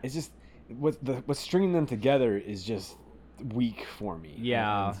 Yeah. It's just what's stringing them together is just weak for me.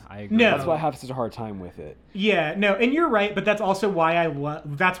 Yeah, And I agree. No. that's why I have such a hard time with it. Yeah, no, and you're right, but that's also why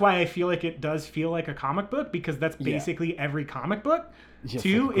that's why I feel like it does feel like a comic book, because that's Yeah. basically every comic book. Just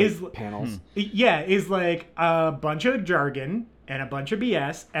Two like great is panels. is like a bunch of jargon and a bunch of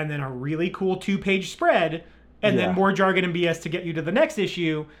BS, and then a really cool 2-page spread, and Yeah. then more jargon and BS to get you to the next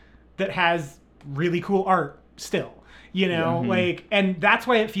issue that has really cool art still. You know, like, and that's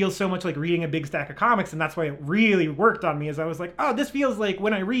why it feels so much like reading a big stack of comics, and that's why it really worked on me. Is I was like, oh, this feels like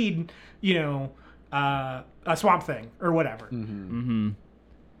when I read, a Swamp Thing or whatever. Mm-hmm.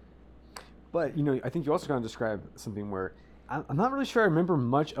 But I think you also got to describe something where I'm not really sure I remember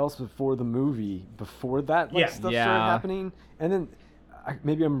much else before the movie, before that Yeah. stuff Yeah. started happening, and then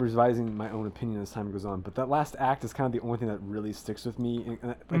maybe I'm revising my own opinion as time goes on. But that last act is kind of the only thing that really sticks with me,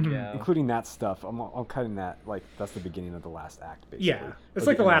 like, Yeah. including that stuff. I'm cutting that, like, that's the beginning of the last act, basically. Yeah, it's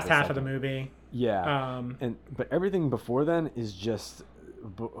Or like the end last half of the second. movie. Yeah, but everything before then is just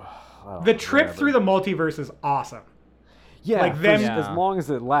The trip through the multiverse is awesome. Yeah, like for them- as long as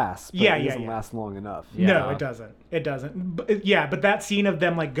it lasts. But Yeah, it yeah, doesn't yeah. last long enough. Yeah. No, it doesn't. It doesn't. But that scene of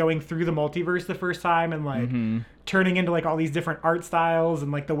them like going through the multiverse the first time and like turning into like all these different art styles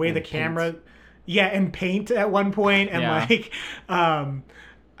and like the way And the paint. camera, and paint at one point and Yeah. like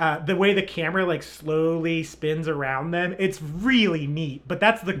the way the camera like slowly spins around them. It's really neat. But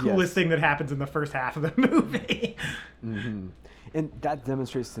that's the coolest Yes. thing that happens in the first half of the movie. And that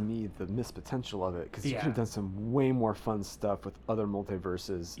demonstrates to me the missed potential of it, because you Yeah. could have done some way more fun stuff with other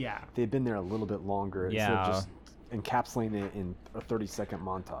multiverses. Yeah. They've been there a little bit longer instead Yeah. of just encapsulating it in a 30-second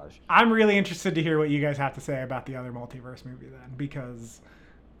montage. I'm really interested to hear what you guys have to say about the other multiverse movie then, because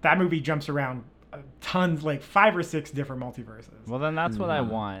that movie jumps around tons, like 5 or 6 different multiverses. Well, then that's what I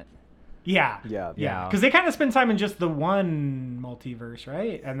want. Yeah. Yeah. Yeah. Because they kind of spend time in just the one multiverse,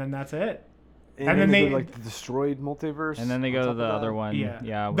 right? And then that's it. And then they they- go, like, the destroyed multiverse. And then they on go top to of the that. other one. Yeah.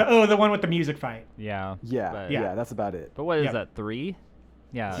 Yeah. The one with the music fight. Yeah. Yeah, But, Yeah. yeah, that's about it. But what is Yep. that? 3?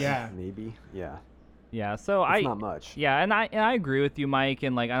 Yeah. Yeah. Maybe. Yeah. Yeah. So It's I. not much. Yeah, and I agree with you, Mike.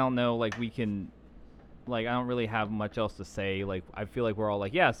 And like, I don't know, like we can, like, I don't really have much else to say. Like, I feel like we're all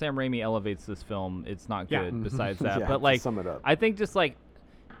like, yeah, Sam Raimi elevates this film. It's not Yeah. good. Mhm. Besides that, Yeah, but to like, sum it up. I think just like,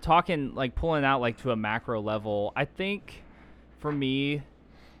 talking like pulling out like to a macro level, I think for me,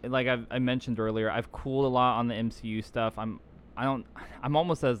 like I mentioned earlier, I've cooled a lot on the MCU stuff. I'm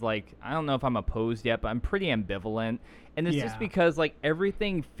almost as like, I don't know if I'm opposed yet, but I'm pretty ambivalent, and it's just because like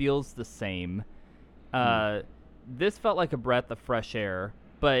everything feels the same. This felt like a breath of fresh air,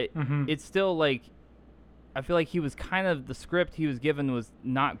 but it's still like, I feel like he was kind of, the script he was given was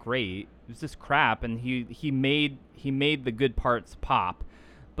not great. It was just crap, and he made the good parts pop,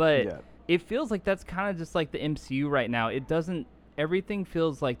 but it feels like that's kind of just like the MCU right now. It doesn't. Everything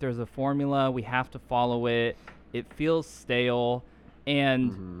feels like there's a formula. We have to follow it. It feels stale,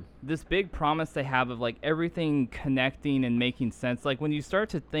 and this big promise they have of like everything connecting and making sense. Like when you start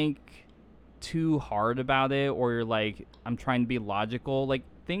to think too hard about it, or you're like, I'm trying to be logical, like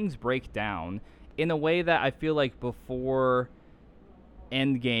things break down in a way that I feel like before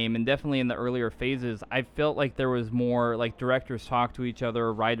Endgame, and definitely in the earlier phases, I felt like there was more like directors talk to each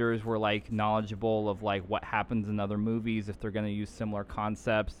other, writers were like knowledgeable of like what happens in other movies if they're going to use similar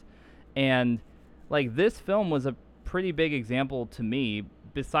concepts. And like this film was a pretty big example to me,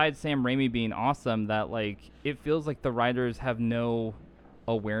 besides Sam Raimi being awesome, that like it feels like the writers have no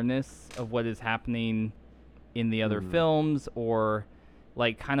awareness of what is happening in the other films, or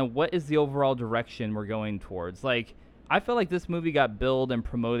like kind of what is the overall direction we're going towards. Like I feel like this movie got billed and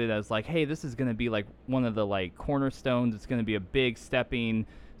promoted as like, hey, this is going to be like one of the like cornerstones. It's going to be a big stepping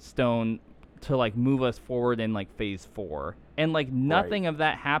stone to like move us forward in like phase 4. And like nothing of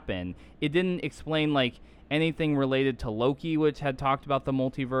that happened. It didn't explain like anything related to Loki, which had talked about the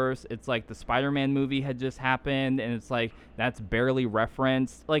multiverse. It's like the Spider-Man movie had just happened, and it's like that's barely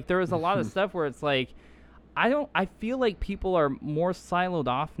referenced. Like there was a lot of stuff where it's like, I feel like people are more siloed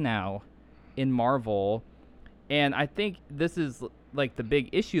off now in Marvel. And I think this is like the big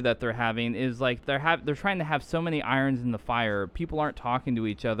issue that they're having is like they're trying to have so many irons in the fire. People aren't talking to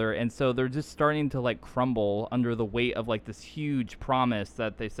each other, and so they're just starting to like crumble under the weight of like this huge promise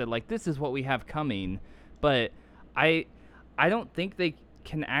that they said like this is what we have coming. But I don't think they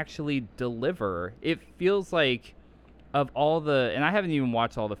can actually deliver. It feels like of all the, and I haven't even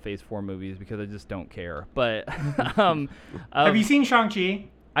watched all the Phase 4 movies because I just don't care. But have you seen Shang-Chi?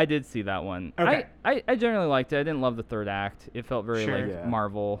 I did see that one. Okay. I generally liked it. I didn't love the third act. It felt very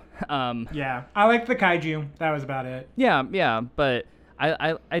Marvel. Yeah, I liked the kaiju. That was about it. Yeah, but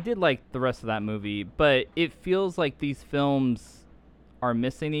I did like the rest of that movie. But it feels like these films are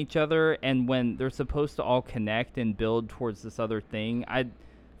missing each other, and when they're supposed to all connect and build towards this other thing, I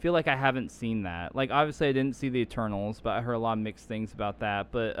feel like I haven't seen that. Like obviously I didn't see the Eternals, but I heard a lot of mixed things about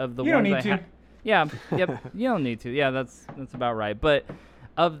that. But of the ones you don't need to. Yeah, that's about right. But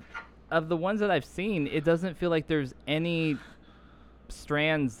of the ones that I've seen, it doesn't feel like there's any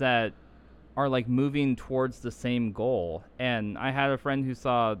strands that are like moving towards the same goal. And I had a friend who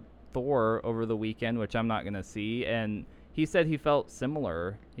saw Thor over the weekend, which I'm not gonna see, and he said he felt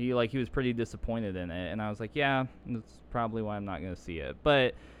similar. He was pretty disappointed in it, and I was like, yeah, that's probably why I'm not gonna see it.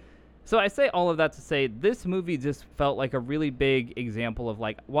 But so I say all of that to say this movie just felt like a really big example of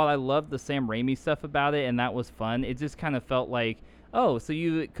like, while I loved the Sam Raimi stuff about it and that was fun, it just kind of felt like, oh, so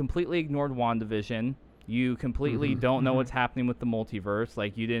you completely ignored WandaVision. You completely don't know what's happening with the multiverse.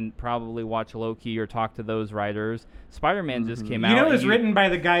 Like, you didn't probably watch Loki or talk to those writers. Spider-Man just came out. You know it was written by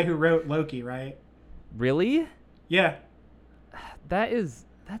the guy who wrote Loki, right? Really? Yeah. That's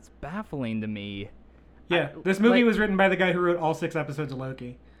baffling to me. Yeah, this movie was written by the guy who wrote all 6 episodes of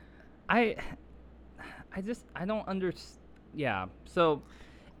Loki. I don't understand. Yeah, so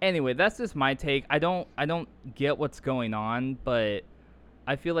anyway, that's just my take. I don't get what's going on, but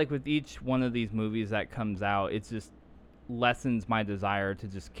I feel like with each one of these movies that comes out, it just lessens my desire to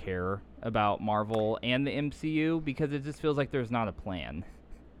just care about Marvel and the MCU, because it just feels like there's not a plan.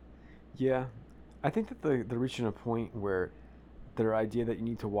 Yeah, I think that they're reaching a point where their idea that you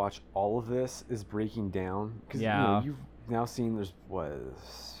need to watch all of this is breaking down. Because you've now seen there's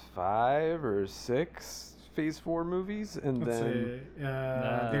 5 or 6 Phase 4 movies, and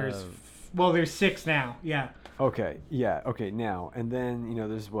there's 6 now. Yeah. Okay. Yeah. Okay. Now and then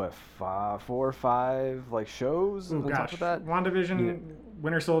there's 4 or 5 like shows on top of that. WandaVision,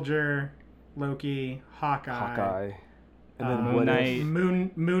 Winter Soldier, Loki, Hawkeye, and then Moon Knight.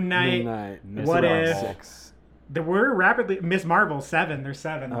 Moon Knight. What If? 6. There were rapidly Miss Marvel 7. There's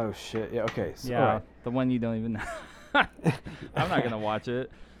 7. Oh shit! Yeah. Okay. So, yeah. Right. The one you don't even know. I'm not gonna watch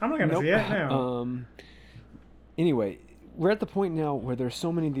it. I'm not gonna see it. No. Anyway, we're at the point now where there's so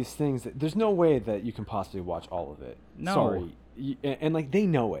many of these things that there's no way that you can possibly watch all of it. No. Sorry. And like they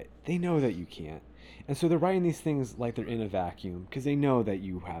know it. They know that you can't. And so they're writing these things like they're in a vacuum because they know that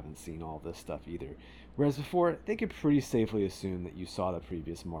you haven't seen all this stuff either. Whereas before, they could pretty safely assume that you saw the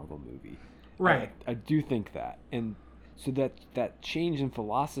previous Marvel movie. Right. I do think that. And so that change in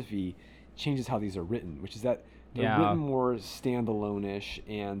philosophy changes how these are written, which is that they're written more standalone-ish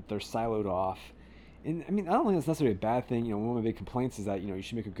and they're siloed off. And I mean, I don't think that's necessarily a bad thing. You know, one of my big complaints is that, you know, you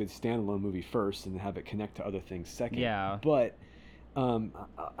should make a good standalone movie first and have it connect to other things second. Yeah. But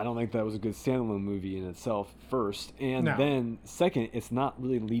I don't think that was a good standalone movie in itself first. And then second, it's not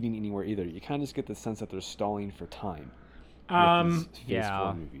really leading anywhere either. You kind of just get the sense that they're stalling for time. With these Phase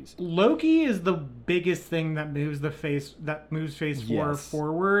 4 movies. Loki is the biggest thing that moves Phase 4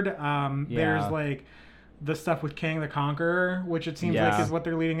 forward. There's like the stuff with Kang the Conqueror, which it seems like is what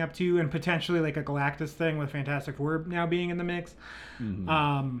they're leading up to, and potentially like a Galactus thing with Fantastic Four now being in the mix.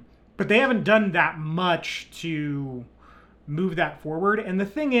 But they haven't done that much to move that forward. And the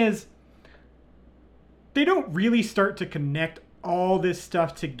thing is, they don't really start to connect all this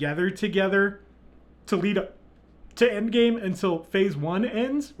stuff together to lead up to Endgame until Phase 1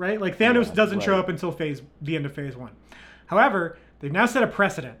 ends, right? Like Thanos doesn't show up until the end of Phase 1. However, they've now set a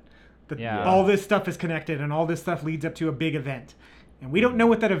precedent that all this stuff is connected and all this stuff leads up to a big event. And we don't know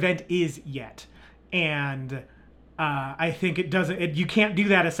what that event is yet. And I think you can't do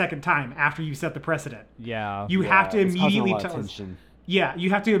that a second time after you set the precedent. Yeah. You have to immediately tell us. Yeah, you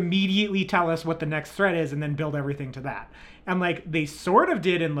have to immediately tell us what the next threat is and then build everything to that. And like they sort of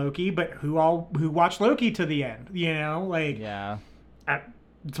did in Loki, but who watched Loki to the end? You know, like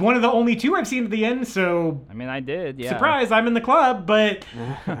it's one of the only two I've seen to the end. So I mean, I did. Yeah. Surprise! I'm in the club, but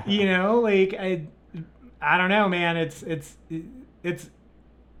you know, like I don't know, man. It's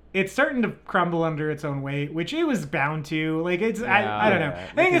starting to crumble under its own weight, which it was bound to. Like it's I don't know.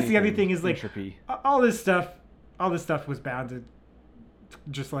 I think it's the other thing is like all this stuff was bound to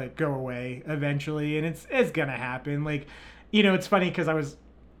just like go away eventually, and it's gonna happen. Like, you know, it's funny because I was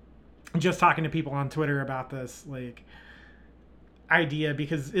just talking to people on Twitter about this like idea,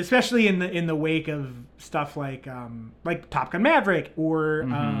 because especially in the wake of stuff like Top Gun Maverick or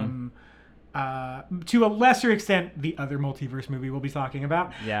to a lesser extent the other multiverse movie we'll be talking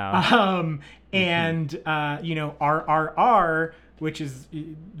about, and you know, RRR, which is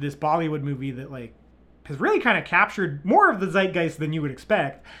this Bollywood movie that like has really kind of captured more of the zeitgeist than you would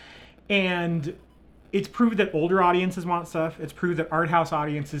expect. And it's proved that older audiences want stuff. It's proved that art house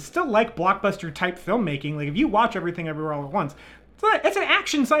audiences still like blockbuster type filmmaking. Like if you watch Everything Everywhere All at Once, it's an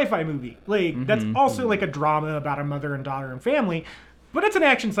action sci-fi movie. Like that's also like a drama about a mother and daughter and family, but it's an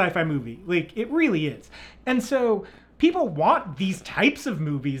action sci-fi movie. Like it really is. And so people want these types of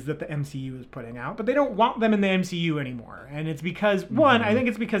movies that the MCU is putting out, but they don't want them in the MCU anymore. And it's because, one, I think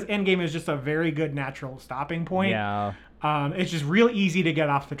it's because Endgame is just a very good natural stopping point. Yeah. It's just real easy to get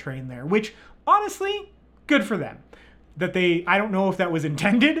off the train there, which, honestly, good for them. I don't know if that was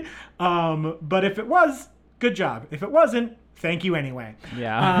intended, but if it was, good job. If it wasn't, thank you anyway.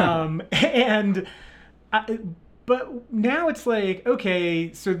 Yeah. But now it's like,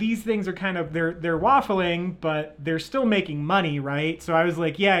 okay, so these things are kind of, they're waffling, but they're still making money, right? So I was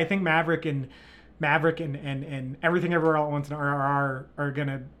like, yeah, I think Maverick and Everything Everywhere All at Once and RRR are going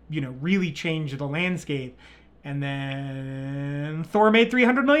to, you know, really change the landscape. And then Thor made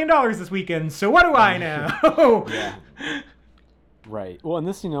 $300 million this weekend, so what do I know? Yeah. Right. Well, and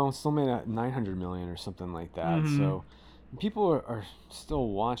this, you know, still made $900 million or something like that. So people are still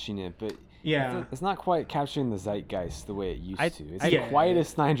watching it, but it's not quite capturing the zeitgeist the way it used to. It's the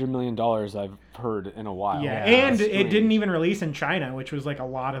quietest $900 million I've heard in a while. Yeah, and it didn't even release in China, which was like a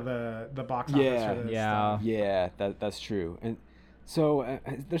lot of the box office for this stuff. Yeah, that's true. And so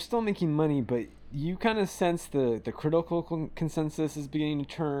they're still making money, but you kind of sense the critical consensus is beginning to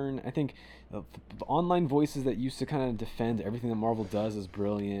turn. I think the online voices that used to kind of defend everything that Marvel does is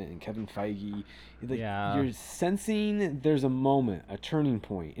brilliant, and Kevin Feige, you're sensing there's a moment, a turning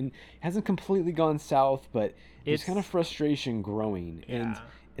point, and it hasn't completely gone south, but there's kind of frustration growing, and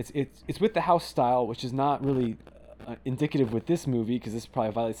it's with the house style, which is not really indicative with this movie, because this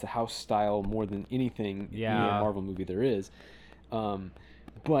probably violates the house style more than anything in a Marvel movie there is.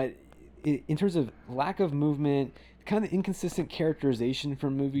 But in terms of lack of movement, kind of inconsistent characterization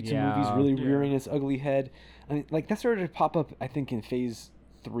from movie to movies really rearing its ugly head. I mean, like that started to pop up, I think, in Phase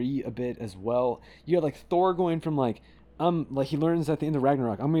 3 a bit as well. You had like Thor going from like he learns at the end of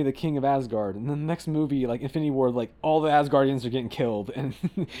Ragnarok, I'm gonna be the king of Asgard, and then the next movie, like Infinity War, like all the Asgardians are getting killed, and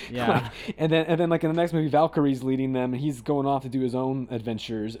and then like in the next movie, Valkyrie's leading them, and he's going off to do his own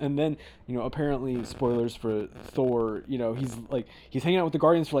adventures, and then, you know, apparently spoilers for Thor, you know, he's hanging out with the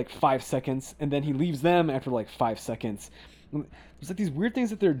Guardians for like 5 seconds, and then he leaves them after like 5 seconds. there's like these weird things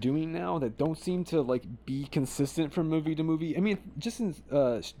that they're doing now that don't seem to like be consistent from movie to movie. I mean, just in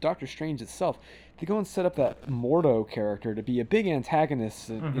Doctor Strange itself, they go and set up that Mordo character to be a big antagonist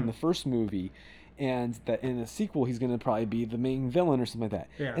in the first movie, and that in a sequel he's going to probably be the main villain or something like that.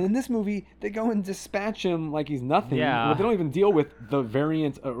 Yeah. And in this movie, they go and dispatch him like he's nothing. Yeah. They don't even deal with the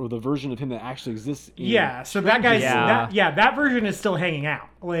variant or the version of him that actually exists. So that guy's Yeah. that version is still hanging out.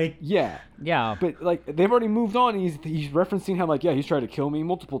 Like, Yeah. Yeah. But like they've already moved on. He's referencing how like he's tried to kill me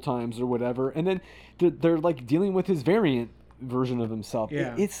multiple times or whatever, and then they're like dealing with his variant version of himself.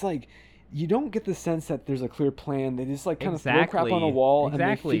 Yeah. It's like you don't get the sense that there's a clear plan. They just like kind of throw crap on a wall and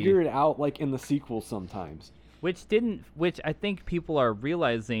they figure it out like in the sequel sometimes. Which I think people are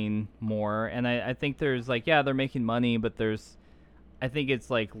realizing more, and I think there's like, they're making money, but I think it's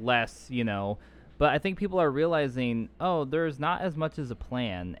like less, but I think people are realizing, there's not as much as a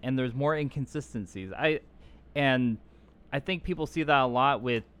plan, and there's more inconsistencies. I think people see that a lot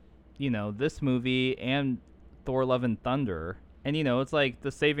with, this movie and Thor: Love and Thunder. And, it's like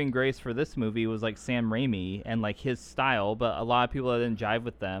the saving grace for this movie was like Sam Raimi and like his style, but a lot of people didn't jive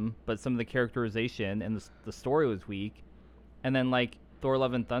with them. But some of the characterization and the story was weak. And then like Thor: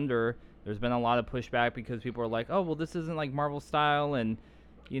 Love and Thunder, there's been a lot of pushback because people are like, oh, well, this isn't like Marvel style. And,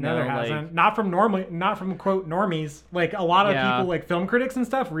 no, there hasn't. Not from quote normies. Like a lot of people, like film critics and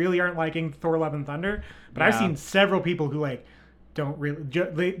stuff, really aren't liking Thor: Love and Thunder. But I've seen several people who like don't really,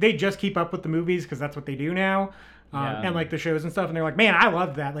 they just keep up with the movies because that's what they do now. And like the shows and stuff, and they're like, man, I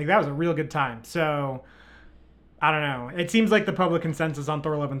loved that. Like that was a real good time. So I don't know. It seems like the public consensus on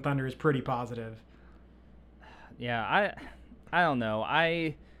Thor: Love and Thunder is pretty positive. Yeah, I don't know.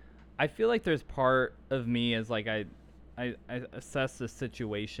 I feel like there's part of me as like I assess the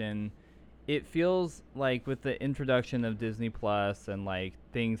situation. It feels like with the introduction of Disney Plus and like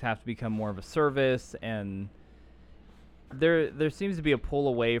things have to become more of a service, and there seems to be a pull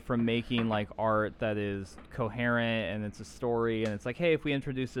away from making like art that is coherent and it's a story, and it's like, hey, if we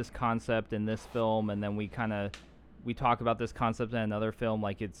introduce this concept in this film and then we talk about this concept in another film,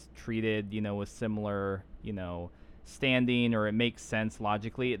 like it's treated, with similar, standing, or it makes sense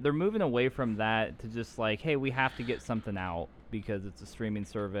logically. They're moving away from that to just like, hey, we have to get something out because it's a streaming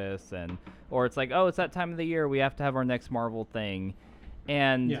service, or it's like, oh, it's that time of the year, we have to have our next Marvel thing.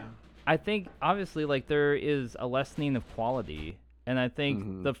 And I think obviously like there is a lessening of quality, and I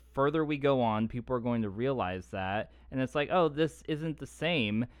think the further we go on, people are going to realize that, and it's like, oh, this isn't the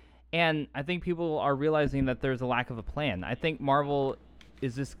same. And I think people are realizing that there's a lack of a plan. I think Marvel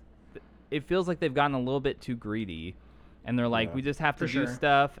is just, it feels like they've gotten a little bit too greedy, and they're like, we just have to do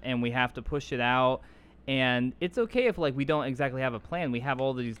stuff and we have to push it out, and it's okay if like we don't exactly have a plan. We have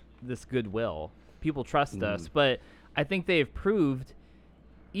all this goodwill, people trust us. But I think they've proved,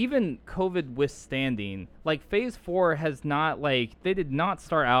 even COVID withstanding, like Phase 4 has not, like, they did not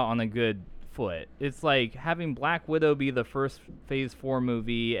start out on a good foot. It's like having Black Widow be the first Phase 4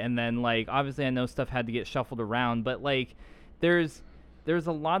 movie, and then like obviously I know stuff had to get shuffled around, but like there's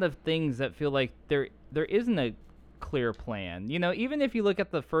a lot of things that feel like there isn't a clear plan. Even if you look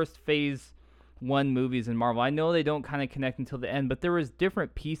at the first Phase 1 movies in Marvel, I know they don't kind of connect until the end, but there was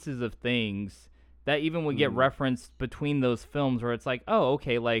different pieces of things that even would get referenced between those films, where it's like, oh,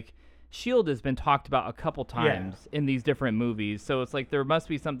 okay, like S.H.I.E.L.D. has been talked about a couple times in these different movies, so it's like there must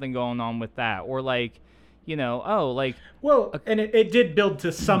be something going on with that. Or like, and it did build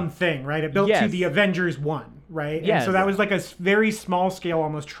to something, right? It built to the Avengers 1, right? Yes. And so that was like a very small scale,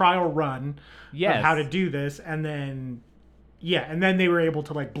 almost trial run Yes. of how to do this, and then they were able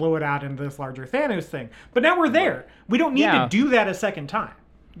to like blow it out into this larger Thanos thing. But now we're there. We don't need to do that a second time.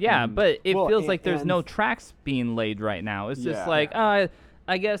 Yeah, but it feels like there's no tracks being laid right now. It's just like, I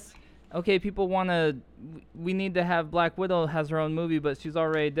guess, okay, people we need to have Black Widow has her own movie, but she's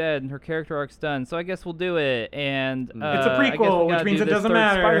already dead and her character arc's done, so I guess we'll do it. And it's a prequel, which means it doesn't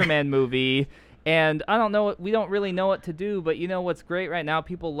matter. Spider-Man movie. And I don't know, we don't really know what to do, but what's great right now?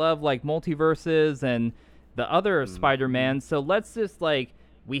 People love like multiverses and the other Spider-Man, so let's just like,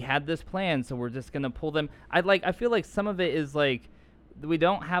 we had this plan, so we're just gonna pull them. I feel like some of it is like, we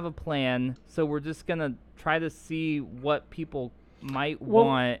don't have a plan, so we're just gonna try to see what people might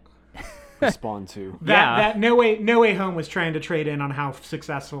want. Respond to that No Way Home was trying to trade in on how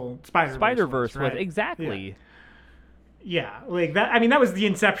successful Spider-Verse was, right? Exactly. Yeah, like that. I mean, that was the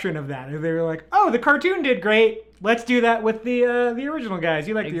inception of that. They were like, "Oh, the cartoon did great. Let's do that with the original guys.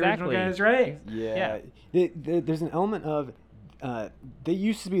 You like the original guys, right?" Yeah. There's an element of they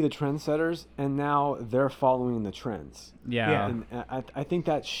used to be the trendsetters, and now they're following the trends. Yeah. And I think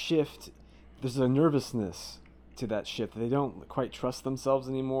that shift, there's a nervousness to that ship. They don't quite trust themselves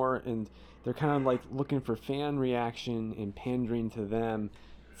anymore, and they're kind of like looking for fan reaction and pandering to them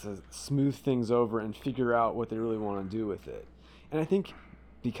to smooth things over and figure out what they really want to do with it. And I think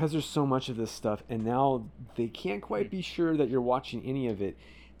because there's so much of this stuff, and now they can't quite be sure that you're watching any of it,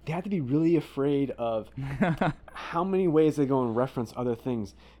 they have to be really afraid of how many ways they go and reference other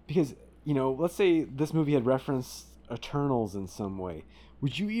things. Because, you know, let's say this movie had referenced Eternals in some way.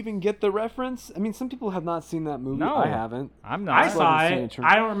 Would you even get the reference? I mean, some people have not seen that movie. No. I haven't. I'm not. I saw haven't seen it.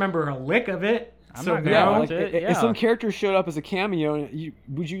 Eternals. I don't remember a lick of it. I'm So not gonna no. watch it. If some character showed up as a cameo,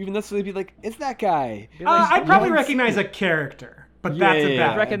 would you even necessarily be like, it's that guy? I'd probably haven't recognize seen a character, but Yeah, that's yeah, about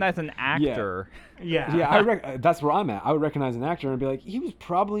I it. recognize an actor. Yeah. Yeah, that's where I'm at. I would recognize an actor and be like, he was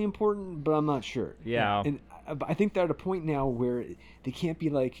probably important, but I'm not sure. Yeah. And I think they're at a point now where they can't be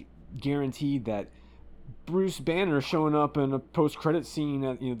like guaranteed that Bruce Banner showing up in a post-credit scene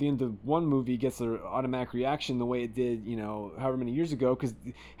at the end of one movie gets an automatic reaction the way it did, however many years ago, because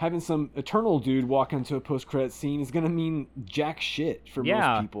having some Eternal dude walk into a post-credit scene is going to mean jack shit for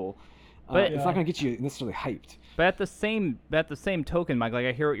most people. But it's not going to get you necessarily hyped. But at the same token, Mike, like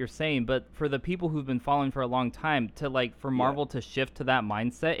I hear what you're saying, but for the people who've been following for a long time, for Marvel to shift to that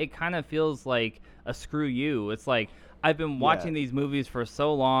mindset, it kind of feels like a screw you. It's like I've been watching these movies for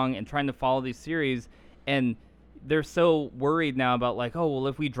so long and trying to follow these series, and they're so worried now about like, oh well,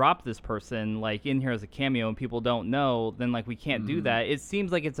 if we drop this person like in here as a cameo and people don't know, then like we can't do that. It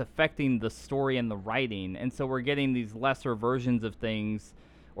seems like it's affecting the story and the writing, and so we're getting these lesser versions of things.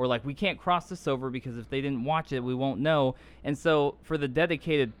 Or like we can't cross this over because if they didn't watch it, we won't know. And so for the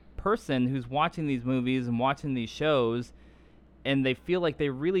dedicated person who's watching these movies and watching these shows, and they feel like they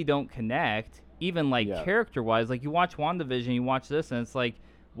really don't connect, even like character-wise, like you watch WandaVision, you watch this, and it's like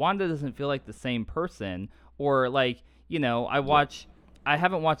Wanda doesn't feel like the same person. Or like, I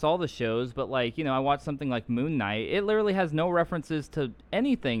haven't watched all the shows, but like, I watched something like Moon Knight. It literally has no references to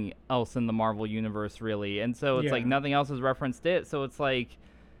anything else in the Marvel universe, really. And so it's like nothing else has referenced it. So it's like,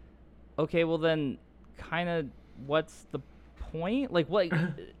 okay, well then kind of what's the point? Like what?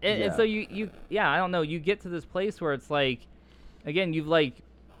 And so you I don't know. You get to this place where it's like, again,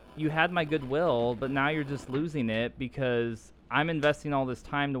 you had my goodwill, but now you're just losing it because I'm investing all this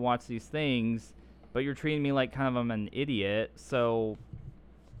time to watch these things, but you're treating me like kind of I'm an idiot. So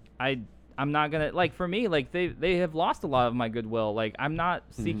I'm not gonna, like, for me, like they have lost a lot of my goodwill. Like I'm not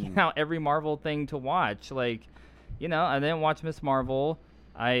seeking out every Marvel thing to watch. Like, I didn't watch Miss Marvel.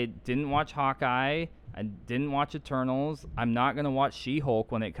 I didn't watch Hawkeye. I didn't watch Eternals. I'm not gonna watch She-Hulk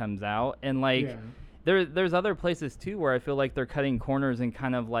when it comes out. And like, there's other places too where I feel like they're cutting corners and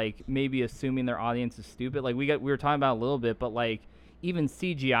kind of like maybe assuming their audience is stupid. Like we were talking about a little bit, but like even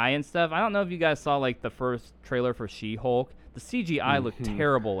CGI and stuff. I don't know if you guys saw like the first trailer for She-Hulk. The CGI looked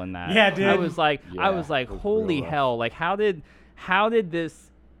terrible in that. Yeah, dude. I was like, holy hell! Like how did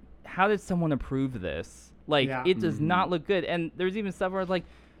someone approve this? Like, it does not look good. And there's even stuff where it's like,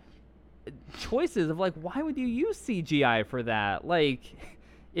 choices of like, why would you use CGI for that? Like,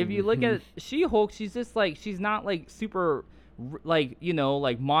 if you look at She-Hulk, she's just like, she's not like super, like,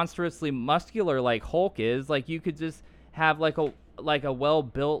 like monstrously muscular like Hulk is. Like, you could just have like a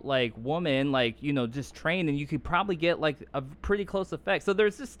well-built like woman, like, just trained, and you could probably get like a pretty close effect. So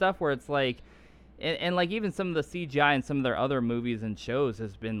there's this stuff where it's like, and like even some of the CGI in some of their other movies and shows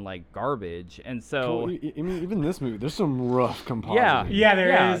has been like garbage. And so I mean, even this movie, there's some rough compositing.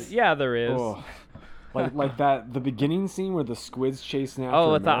 There is. Yeah, there is. Oh. Like the beginning scene where the squid's chasing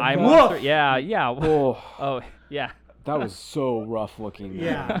after with the eye America. monster. Yeah. Oh, Yeah. that was so rough looking.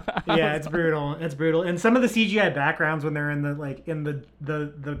 Man. Yeah, it's brutal. It's brutal. And some of the CGI backgrounds when they're in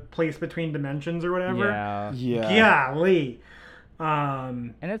the place between dimensions or whatever. Yeah. Golly.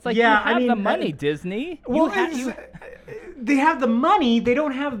 And it's like, you have the money, Disney. They have the money. They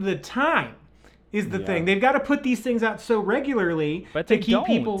don't have the time. Is the thing. They've got to put these things out so regularly to keep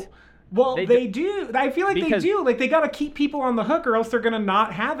people. Well, they do. I feel like they do. Like, they got to keep people on the hook, or else they're going to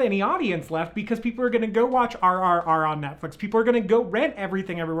not have any audience left, because people are going to go watch RRR on Netflix. People are going to go rent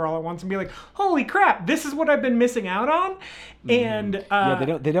Everything Everywhere All at Once and be like, holy crap, this is what I've been missing out on. And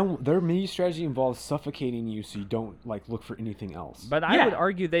they don't. Their media strategy involves suffocating you so you don't like look for anything else. But I would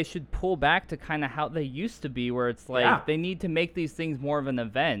argue they should pull back to kind of how they used to be, where it's like they need to make these things more of an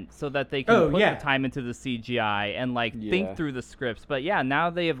event so that they can put the time into the CGI and like think through the scripts. But now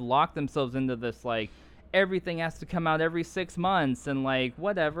they have locked themselves into this like everything has to come out every 6 months and like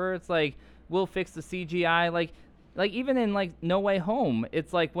whatever. It's like, we'll fix the CGI. Like even in like No Way Home,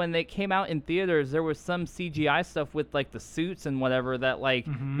 it's like when they came out in theaters, there was some CGI stuff with like the suits and whatever that like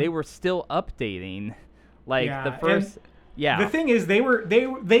they were still updating. Like the first Yeah. The thing is,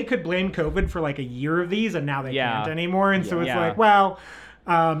 they could blame COVID for like a year of these, and now they can't anymore. And so it's like, well,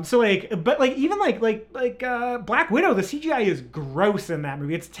 so like, but like even like Black Widow, the CGI is gross in that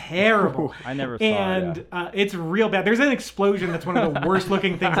movie. It's terrible. I never saw and it. It's real bad. There's an explosion that's one of the worst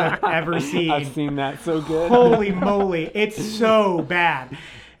looking things I've ever seen. I've seen that. So good. Holy moly, it's so bad.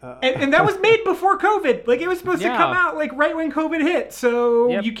 And that was made before COVID. Like, it was supposed to come out like right when COVID hit.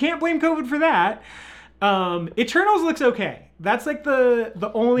 So you can't blame COVID for that. Eternals looks okay. That's like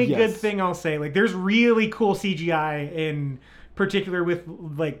the only good thing I'll say. Like, there's really cool CGI in particular with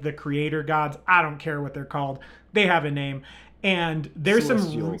like the creator gods. I don't care what they're called. They have a name. And there's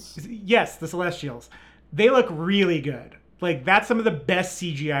Celestials. the Celestials. They look really good. Like, that's some of the best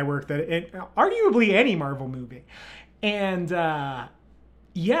CGI work that arguably any Marvel movie. And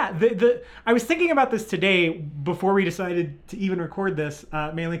yeah, I was thinking about this today before we decided to even record this,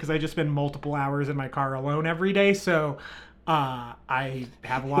 mainly because I just spend multiple hours in my car alone every day, so I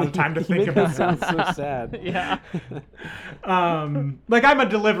have a lot of time to think about it. That sounds so sad. Yeah. Like, I'm a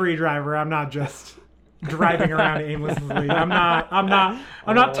delivery driver. I'm not just driving around aimlessly. I'm not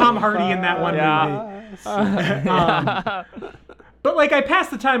Tom Hardy in that one movie. But like, I pass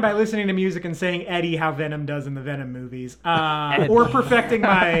the time by listening to music and saying Eddie how Venom does in the Venom movies, or perfecting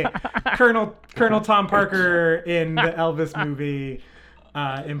my Colonel Tom Parker in the Elvis movie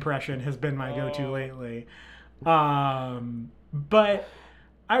impression has been my go-to lately. But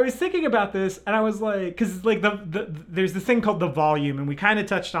I was thinking about this, and I was like, because like there's this thing called the volume, and we kind of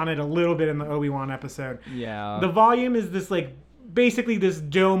touched on it a little bit in the Obi-Wan episode. Yeah. The volume is this like basically this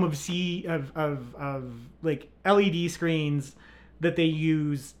dome of like LED screens that they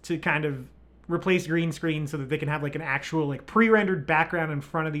use to kind of replace green screen so that they can have like an actual like pre-rendered background in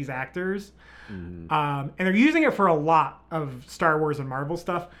front of these actors. Mm-hmm. And they're using it for a lot of Star Wars and Marvel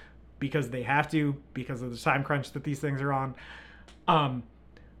stuff because they have to, because of the time crunch that these things are on.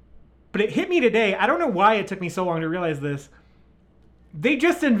 But it hit me today. I don't know why it took me so long to realize this. They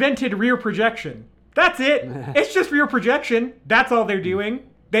just invented rear projection. That's it. It's just rear projection. That's all they're doing.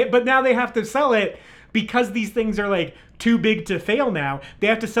 But now they have to sell it because these things are like too big to fail now. They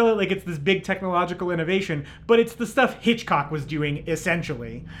have to sell it like it's this big technological innovation, but it's the stuff Hitchcock was doing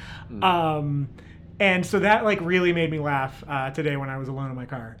essentially. And so that like really made me laugh today when I was alone in my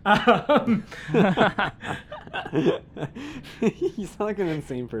car. You sound like an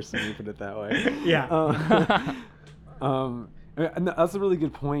insane person when you put it that way. Yeah. And that's a really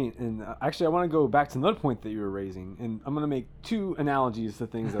good point. And actually, I want to go back to another point that you were raising. And I'm going to make two analogies to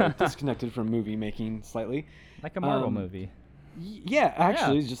things that are disconnected from movie making slightly. Like a Marvel movie. Yeah,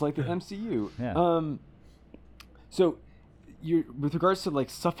 actually, it's just like the MCU. Yeah. So, with regards to like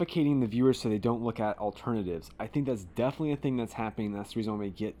suffocating the viewers so they don't look at alternatives, I think that's definitely a thing that's happening. That's the reason why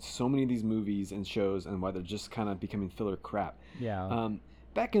we get so many of these movies and shows and why they're just kind of becoming filler crap. Yeah.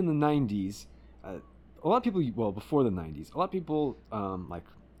 Back in the 90s, a lot of people, well, before the 90s, a lot of people, like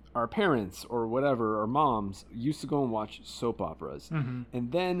our parents or whatever, our moms, used to go and watch soap operas. Mm-hmm.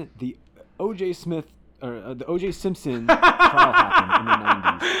 And then the O.J. Simpson trial happened in the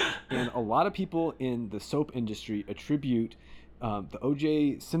 90s. And a lot of people in the soap industry attribute the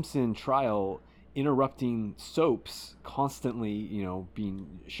O.J. Simpson trial interrupting soaps constantly,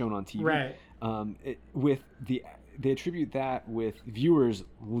 being shown on TV. Right. They attribute that with viewers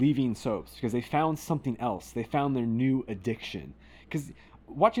leaving soaps because they found something else. They found their new addiction. Because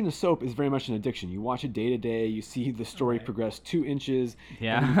watching the soap is very much an addiction. You watch it day to day. You see the story progress 2 inches.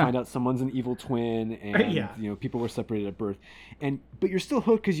 Yeah. And you find out someone's an evil twin, and people were separated at birth. But you're still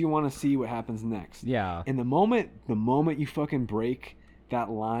hooked because you want to see what happens next. Yeah. And the moment you fucking break that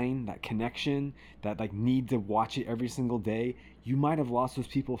line, that connection, that like need to watch it every single day, you might have lost those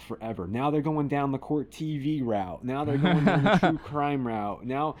people forever. Now they're going down the court TV route. Now they're going down the true crime route.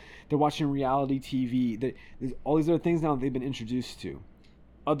 Now they're watching reality TV. There's all these other things now that they've been introduced to.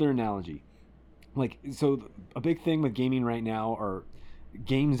 Other analogy. So a big thing with gaming right now are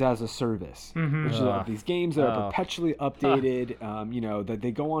games as a service. Mm-hmm. Which are these games that are perpetually updated, that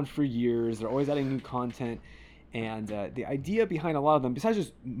they go on for years. They're always adding new content. And the idea behind a lot of them, besides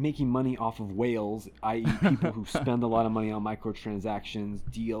just making money off of whales, i.e. people who spend a lot of money on microtransactions,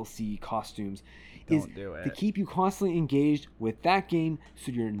 DLC, costumes, is to keep you constantly engaged with that game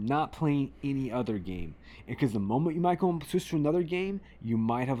so you're not playing any other game. Because the moment you might go and switch to another game, you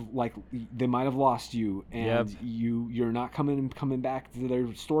might have, they might have lost you, and you're not coming back to their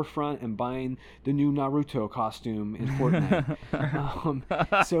storefront and buying the new Naruto costume in Fortnite.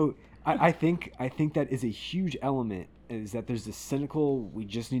 So I think that is a huge element, is that there's this cynical, we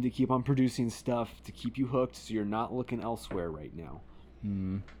just need to keep on producing stuff to keep you hooked so you're not looking elsewhere right now.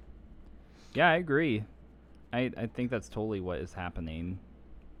 Yeah, I agree. I think that's totally what is happening.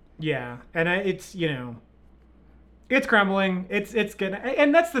 Yeah, and it's it's crumbling. It's gonna,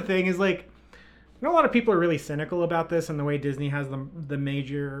 and that's the thing is like, a lot of people are really cynical about this and the way Disney has the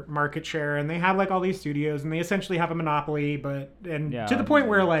major market share, and they have like all these studios, and they essentially have a monopoly. But to the point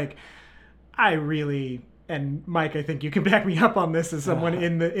where like, I really, and Mike, I think you can back me up on this as someone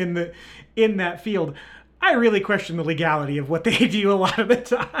in that field. I really question the legality of what they do a lot of the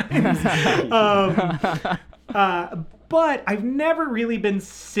times. But I've never really been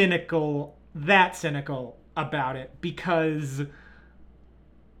that cynical about it, because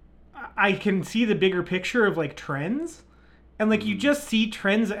I can see the bigger picture of like trends, and like you just see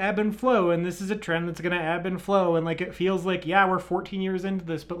trends ebb and flow, and this is a trend that's going to ebb and flow, and like it feels like, yeah, we're 14 years into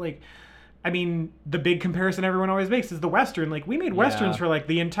this, but like, I mean, the big comparison everyone always makes is the Western. Like, we made Westerns for like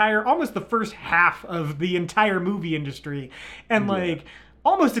almost the first half of the entire movie industry, and like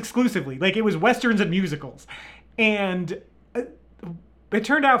almost exclusively, like it was Westerns and musicals, and it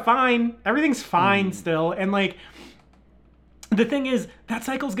turned out fine. Everything's fine still, and like, the thing is, that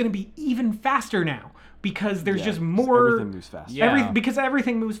cycle's going to be even faster now, because there's just more. Everything moves faster. Because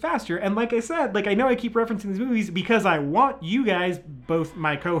everything moves faster. And like I said, like I know I keep referencing these movies because I want you guys, both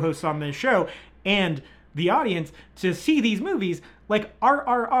my co-hosts on this show and the audience, to see these movies. Like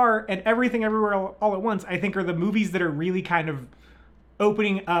RRR and Everything Everywhere All at Once, I think, are the movies that are really kind of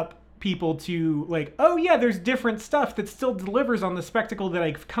opening up people to like, oh yeah, there's different stuff that still delivers on the spectacle that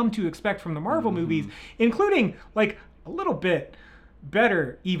I've come to expect from the Marvel movies, including like a little bit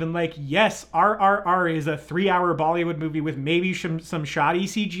better even, like, yes, RRR is a 3-hour Bollywood movie with maybe some shoddy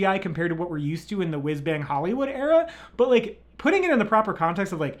CGI compared to what we're used to in the whiz-bang Hollywood era, but like putting it in the proper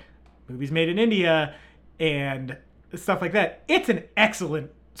context of like movies made in India and stuff like that, it's an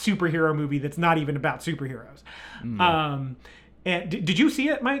excellent superhero movie that's not even about superheroes. And did you see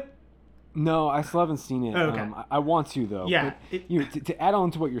it, Mike? No, I still haven't seen it. Oh, okay. I want to, though. Yeah. But, to add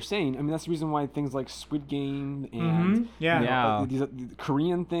on to what you're saying, I mean, that's the reason why things like Squid Game and these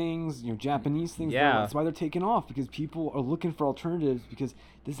Korean things, Japanese things, that's why they're taking off, because people are looking for alternatives, because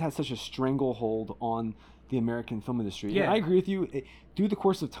this has such a stranglehold on the American film industry. Yeah. And I agree with you. Through the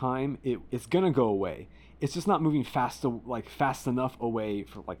course of time, it's going to go away. It's just not moving fast enough away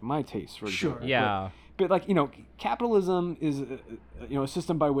for like my taste, for example. Sure. Yeah. But like, capitalism is a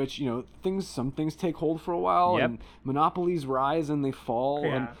system by which some things take hold for a while, and monopolies rise and they fall,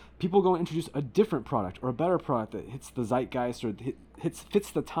 and people go and introduce a different product or a better product that hits the zeitgeist or fits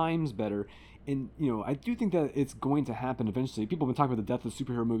the times better. And I do think that it's going to happen eventually. People have been talking about the death of the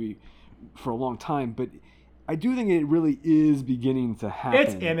superhero movie for a long time, but I do think it really is beginning to happen.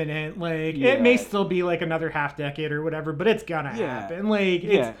 It's imminent. Like, it may still be like another half decade or whatever, but it's gonna happen. Like,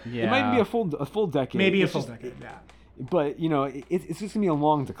 it might be a full decade. Maybe a full decade. Yeah. But it's just gonna be a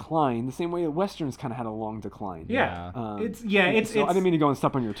long decline, the same way that Westerns kind of had a long decline. Yeah. So I didn't mean to go and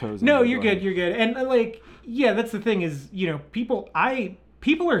step on your toes. No, you're good. You're good. And like, that's the thing is, people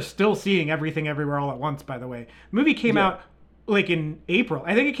are still seeing Everything Everywhere All at Once. By the way, the movie came out like in April.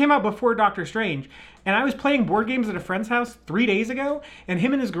 I think it came out before Doctor Strange. And I was playing board games at a friend's house 3 days ago, and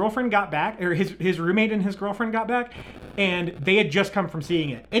him and his girlfriend got back, or his roommate and his girlfriend got back, and they had just come from seeing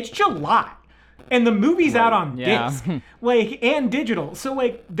it. It's July, and the movie's out on disc, like, and digital. So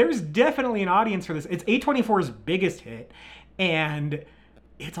like, there's definitely an audience for this. It's A24's biggest hit, and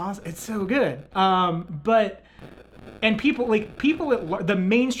it's awesome. It's so good. And the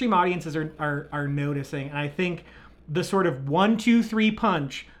mainstream audiences are noticing, and I think the sort of 1-2-3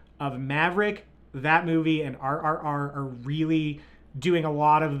 punch of Maverick, that movie, and RRR are really doing a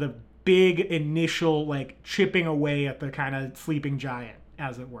lot of the big initial like chipping away at the kind of sleeping giant,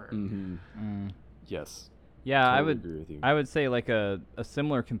 as it were. Yes. Yeah, totally agree with you. I would say like a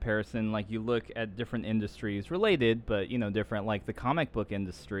similar comparison. Like, you look at different industries related, but different, like the comic book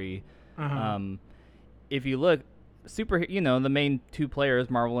industry. If you look the main two players,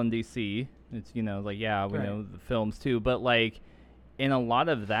 Marvel and DC. It's we know the films too, but like, in a lot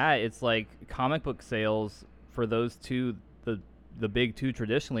of that, it's like comic book sales for those two, the big two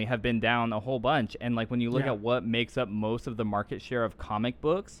traditionally, have been down a whole bunch. And like, when you look at what makes up most of the market share of comic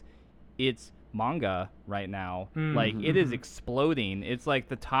books, it's manga right now. Like, it is exploding. It's like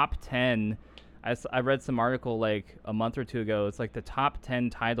the top 10. I read some article like a month or two ago. It's like the top 10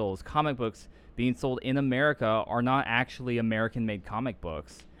 titles, comic books being sold in America, are not actually American-made comic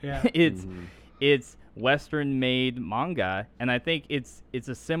books. Yeah. It's Western-made manga, and I think it's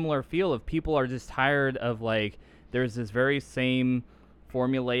a similar feel of people are just tired of like, there's this very same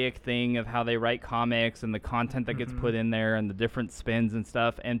formulaic thing of how they write comics and the content that gets put in there and the different spins and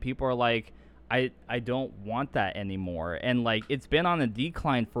stuff, and people are like, I don't want that anymore. And like, it's been on a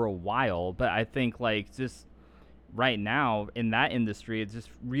decline for a while, but I think like, just right now in that industry, it just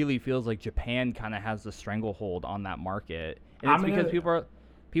really feels like Japan kind of has the stranglehold on that market, and it's because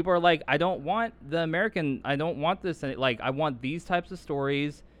people are like, I don't want this, like, I want these types of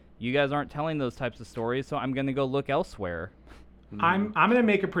stories. You guys aren't telling those types of stories, so I'm gonna go look elsewhere. I'm gonna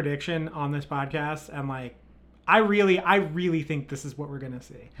make a prediction on this podcast, and like, I really think this is what we're gonna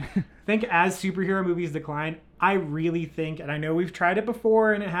see. I think as superhero movies decline, I really think, and I know we've tried it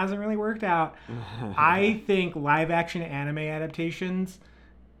before and it hasn't really worked out. I think live action anime adaptations,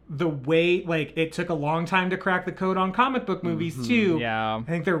 the way, like, it took a long time to crack the code on comic book movies too. Yeah. I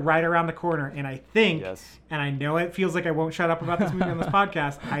think they're right around the corner, and I think, and I know it feels like I won't shut up about this movie on this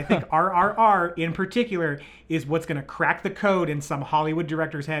podcast, I think RRR in particular is what's going to crack the code in some Hollywood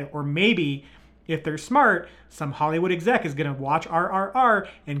director's head, or maybe, if they're smart, some Hollywood exec is going to watch RRR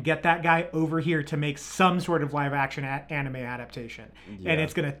and get that guy over here to make some sort of live action anime adaptation, and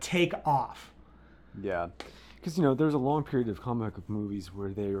it's going to take off. Yeah. Because, there's a long period of comic book movies where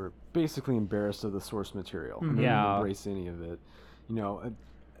they were basically embarrassed of the source material. And they didn't embrace any of it.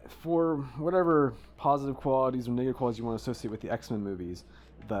 For whatever positive qualities or negative qualities you want to associate with the X-Men movies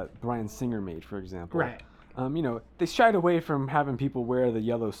that Bryan Singer made, for example. Right. They shied away from having people wear the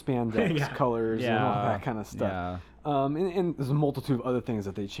yellow spandex colors and all that kind of stuff. And there's a multitude of other things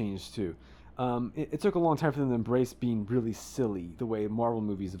that they changed too. It took a long time for them to embrace being really silly the way Marvel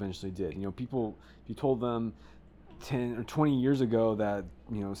movies eventually did. People, if you told them 10 or 20 years ago that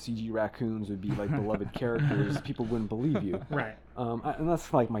CG raccoons would be like beloved characters, people wouldn't believe you. Right. And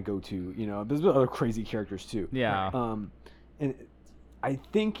that's like my go-to. There's other crazy characters too. Yeah. And I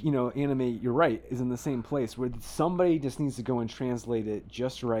think anime, you're right, is in the same place where somebody just needs to go and translate it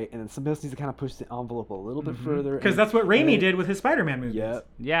just right, and then somebody else needs to kind of push the envelope a little bit further. Because that's what Raimi did with his Spider-Man movies.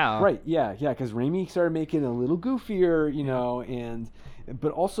 Yeah. Right. Yeah. Because Raimi started making it a little goofier,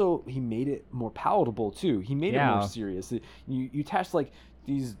 but also he made it more palatable too. He made it more serious. You attach like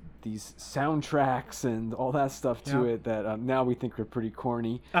these soundtracks and all that stuff to it that now we think are pretty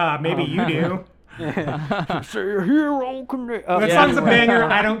corny. Maybe you do. Say a hero can. That song's a banger.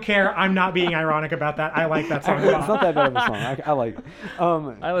 I don't care. I'm not being ironic about that. I like that song a lot. It's not that bad of a song. I like it.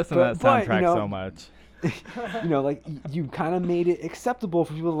 I listen to that soundtrack so much. Like you kind of made it acceptable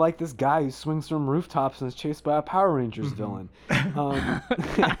for people to like this guy who swings from rooftops and is chased by a Power Rangers villain. And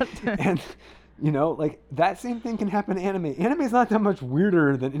like that same thing can happen in anime. Anime is not that much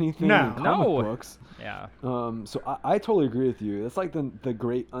weirder than anything in comic books. Yeah. So I totally agree with you. It's like the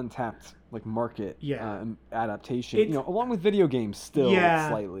great untapped market adaptation. Along with video games still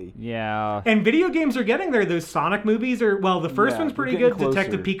slightly. Yeah. And video games are getting there. Those Sonic movies are, the first one's pretty good. Closer.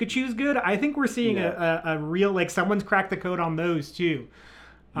 Detective Pikachu's good. I think we're seeing a real, like, someone's cracked the code on those too.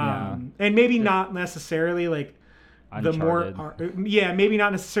 And maybe not necessarily like Uncharted. Maybe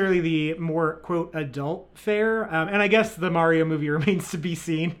not necessarily the more quote adult fare, and I guess the Mario movie remains to be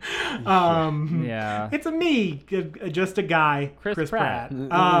seen. It's a me, just a guy, Chris Pratt.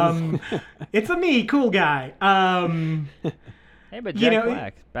 It's a me, cool guy. Hey, but Jack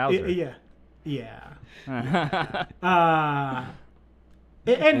Black, Bowser.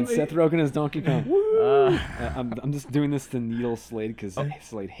 And Seth Rogen as Donkey Kong. I'm just doing this to needle Slade because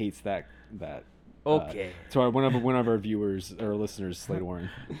Slade hates that. Okay. So one of our viewers or listeners, Slade Warren.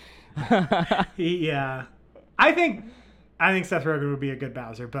 I think Seth Rogen would be a good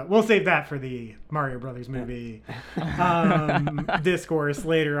Bowser, but we'll save that for the Mario Brothers movie discourse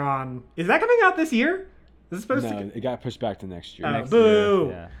later on. Is that coming out this year? Is it supposed to? No, it got pushed back to next year. Boo!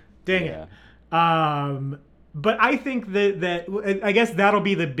 Yeah. Dang it. But I think that I guess that'll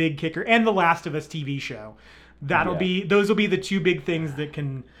be the big kicker, and the Last of Us TV show. Those will be the two big things that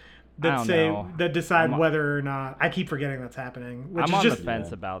decide whether or not. I keep forgetting that's happening. I'm on the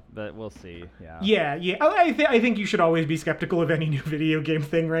fence about, but we'll see. Yeah. I think you should always be skeptical of any new video game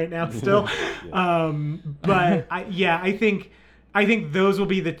thing right now. Still, but I think those will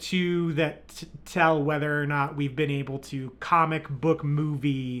be the two that tell whether or not we've been able to comic book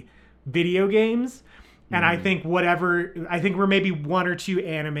movie video games. And I think we're maybe one or two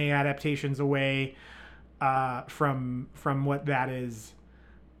anime adaptations away from what that is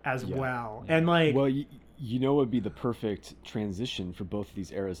as well. And like, well, what would be the perfect transition for both of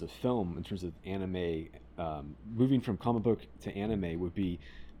these eras of film in terms of anime, moving from comic book to anime would be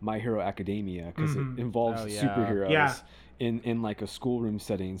My Hero Academia, because it involves superheroes in like a schoolroom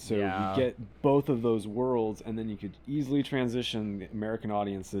setting. So you get both of those worlds, and then you could easily transition the American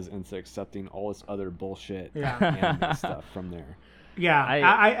audiences into accepting all this other bullshit anime stuff from there.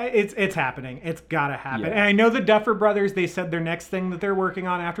 Yeah, it's happening. It's gotta happen. And I know the Duffer Brothers, they said their next thing that they're working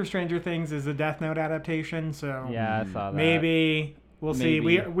on after Stranger Things is a Death Note adaptation. So I saw that. Maybe We'll see.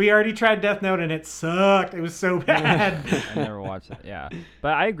 Maybe. We already tried Death Note and it sucked. It was so bad. I never watched it. Yeah,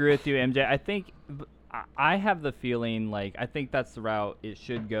 but I agree with you, MJ. I think I have the feeling like I think that's the route it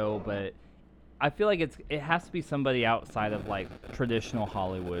should go, but I feel like it has to be somebody outside of like traditional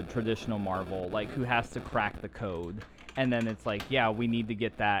Hollywood, traditional Marvel, like who has to crack the code, and then it's like, yeah, we need to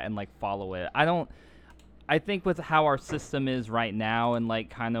get that and like follow it. I think with how our system is right now and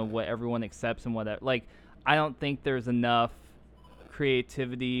like kind of what everyone accepts and whatever, like I don't think there's enough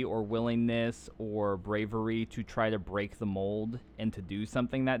creativity or willingness or bravery to try to break the mold and to do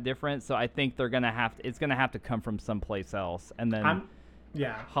something that different. So I think it's gonna have to come from someplace else, and then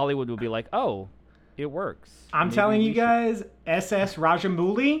yeah, Hollywood will be like, oh, it works. I'm Maybe telling we you should." guys, S.S.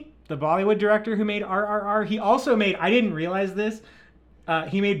 Rajamouli, the Bollywood director who made RRR, he also made, I didn't realize this,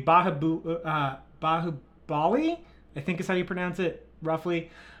 he made Bahubali, I think is how you pronounce it,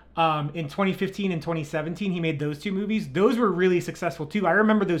 roughly. In 2015 and 2017, he made those two movies. Those were really successful too. I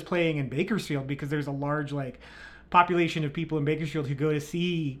remember those playing in Bakersfield because there's a large like population of people in Bakersfield who go to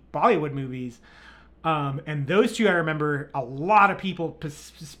see Bollywood movies. And those two, I remember a lot of people,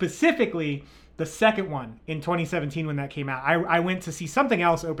 specifically the second one in 2017 when that came out. I went to see something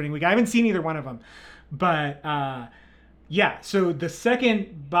else opening week. I haven't seen either one of them, but yeah. So the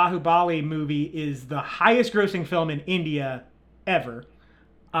second Bahubali movie is the highest grossing film in India ever.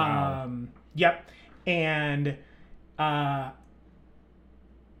 Wow. Yep. And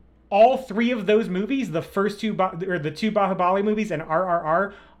all three of those movies, the first two, the two Bahubali movies and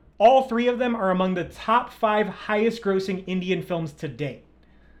RRR, all three of them are among the top 5 highest grossing Indian films to date.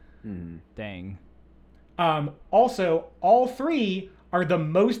 Dang. Also, all three are the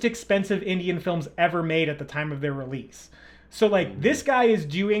most expensive Indian films ever made at the time of their release. So, like, this guy is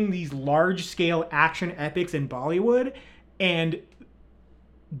doing these large-scale action epics in Bollywood, and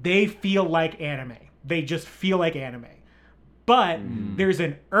they feel like anime. They just feel like anime. But there's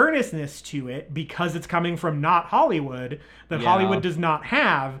an earnestness to it because it's coming from not Hollywood that Hollywood does not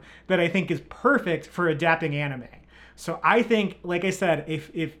have that I think is perfect for adapting anime. So I think, like I said,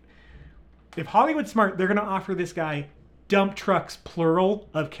 if Hollywood's smart, they're going to offer this guy dump trucks, plural,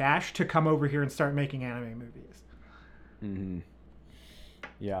 of cash to come over here and start making anime movies. Mm-hmm.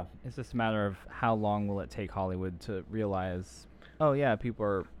 Yeah. It's just a matter of how long will it take Hollywood to realize, oh yeah, people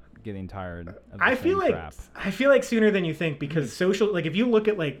are getting tired of the I feel same like crap. I feel like sooner than you think because social, like if you look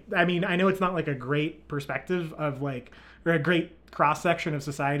at like, I mean, I know it's not like a great perspective of like, or a great cross section of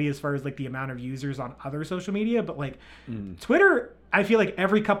society as far as like the amount of users on other social media, but like Twitter, I feel like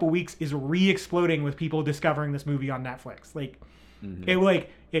every couple weeks is re-exploding with people discovering this movie on Netflix. Like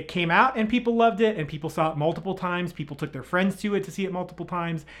it came out and people loved it and people saw it multiple times. People took their friends to it to see it multiple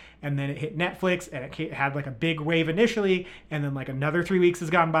times, and then it hit Netflix and it had like a big wave initially, and then like another 3 weeks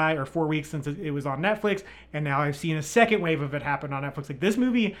has gone by or 4 weeks since it was on Netflix, and now I've seen a second wave of it happen on Netflix. Like this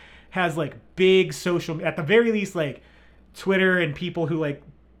movie has like big social, at the very least, like Twitter and people who like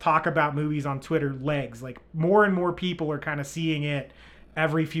talk about movies on Twitter legs. Like more and more people are kind of seeing it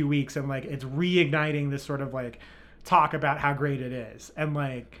every few weeks, and like it's reigniting this sort of like talk about how great it is. And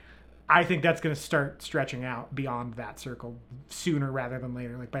like I think that's going to start stretching out beyond that circle sooner rather than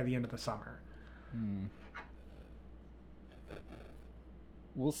later, like by the end of the summer.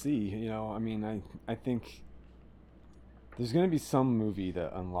 We'll see. You know, I mean, I think there's going to be some movie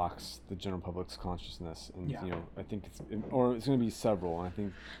that unlocks the general public's consciousness, and you know, I think it's going to be several, and I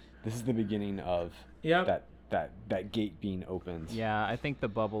think this is the beginning of that gate being opened. Yeah, I think the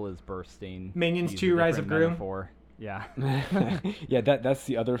bubble is bursting. Minions Use 2 a Rise of different Gru. metaphor. Yeah. Yeah, that's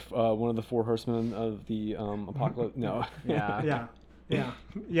the other one of the 4 horsemen of the apocalypse. No. Yeah.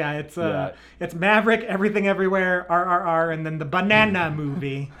 It's Maverick, Everything Everywhere, RRR, and then the Banana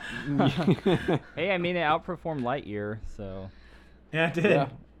Movie. Hey, I mean, it outperformed Lightyear, so. Yeah, it did. Yeah.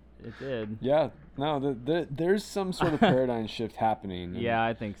 It did. Yeah. No, there's some sort of paradigm shift happening. Yeah,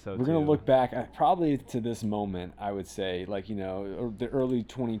 I think so, We're going to look back at probably to this moment, I would say, like, you know, the early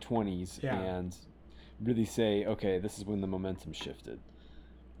 2020s, and really say, okay, this is when the momentum shifted.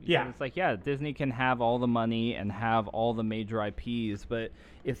 Yeah. It's like, yeah, Disney can have all the money and have all the major IPs, but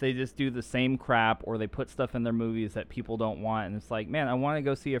if they just do the same crap or they put stuff in their movies that people don't want, and it's like, man, I want to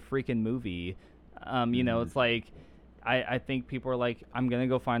go see a freaking movie. You know, it's like, I think people are like, I'm going to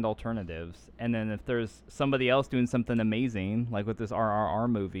go find alternatives. And then if there's somebody else doing something amazing, like with this RRR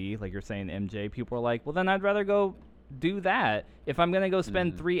movie, like you're saying, MJ, people are like, well, then I'd rather go do that. If I'm going to go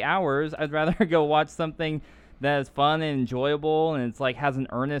spend 3 hours, I'd rather go watch something that is fun and enjoyable and it's like has an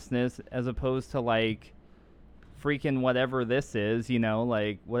earnestness as opposed to like freaking whatever this is, you know,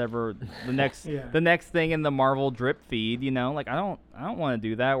 like whatever the next the next thing in the Marvel drip feed, you know, like I don't want to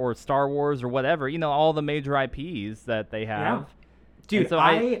do that, or Star Wars or whatever, you know, all the major IPs that they have. Dude, And so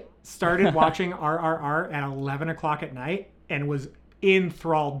I started watching RRR at 11 o'clock at night and was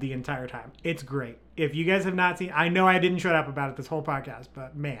enthralled the entire time. It's great. If you guys have not seen, I know I didn't shut up about it this whole podcast,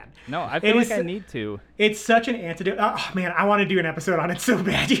 but man. No, I feel like I need to. It's such an antidote. Oh man, I want to do an episode on it so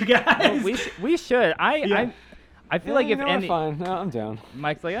bad, you guys. Well, we should. I feel like if any, fine. No, I'm down.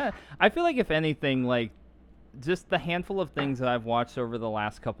 Mike's like, I feel like if anything, like, just the handful of things that I've watched over the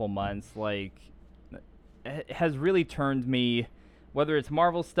last couple months, like, has really turned me, whether it's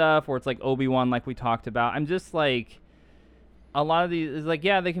Marvel stuff or it's like Obi-Wan, like we talked about. I'm just like, a lot of these is like,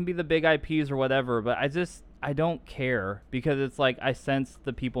 yeah, they can be the big IPs or whatever, but I don't care, because it's like I sense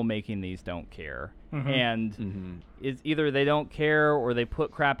the people making these don't care. And it's either they don't care or they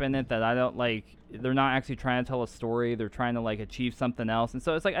put crap in it that I don't like. They're not actually trying to tell a story. They're trying to like achieve something else. And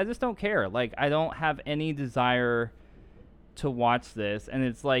so it's like, I just don't care. Like, I don't have any desire to watch this. And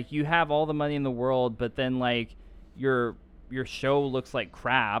it's like, you have all the money in the world, but then like your show looks like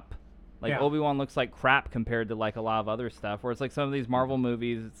crap. Like Obi-Wan looks like crap compared to like a lot of other stuff, where it's like some of these Marvel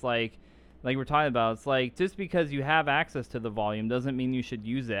movies, it's like we're talking about, it's like, just because you have access to the volume doesn't mean you should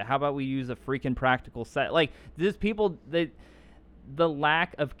use it. How about we use a freaking practical set? Like, just people, the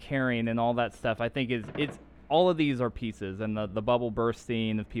lack of caring and all that stuff, I think it's all of these are pieces, and the bubble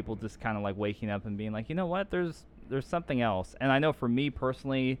bursting of people just kind of like waking up and being like, you know what, there's something else. And I know for me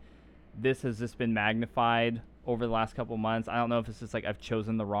personally, this has just been magnified over the last couple months. I don't know if it's just like I've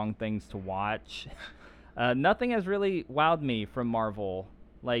chosen the wrong things to watch. Nothing has really wowed me from Marvel.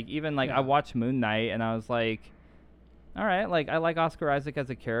 Like, even like I watched Moon Knight and I was like, all right, like I like Oscar Isaac as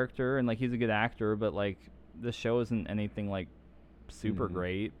a character and like he's a good actor, but like the show isn't anything like super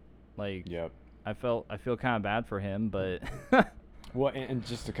great. Like, I feel kind of bad for him, but well, and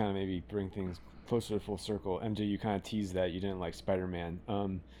just to kind of maybe bring things closer to full circle, MJ, you kind of teased that you didn't like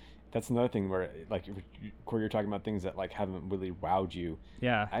Spider-Man. That's another thing where, like, Corey, you're talking about things that like haven't really wowed you.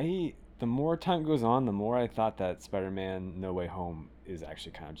 Yeah. The more time goes on, the more I thought that Spider-Man No Way Home is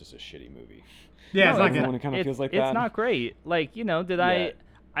actually kind of just a shitty movie. Yeah, it's not good. It kind of feels like that. It's not great. Like, you know,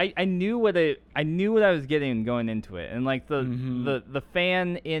 I knew what I was getting going into it, and like the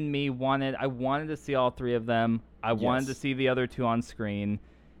fan in me I wanted to see all three of them. I wanted to see the other two on screen.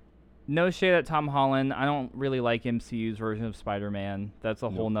 No shade at Tom Holland. I don't really like MCU's version of Spider-Man. That's a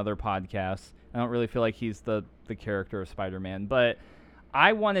whole nother podcast. I don't really feel like he's the character of Spider-Man, but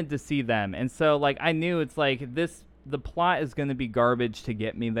I wanted to see them. And so like I knew it's like the plot is going to be garbage to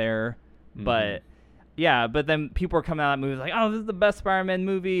get me there. But yeah, but then people are coming out of that movie like, oh, this is the best Spider-Man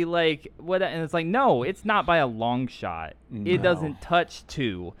movie, like what? And it's like, no, it's not by a long shot. It doesn't touch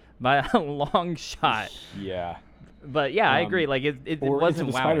 2 by a long shot. Yeah. But yeah, I agree. Like it wasn't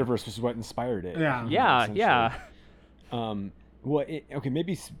Into the Spider-Verse was what inspired it. Yeah. Well, okay,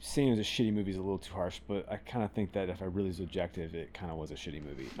 maybe saying it was a shitty movie is a little too harsh, but I kind of think that if I really was objective, it kind of was a shitty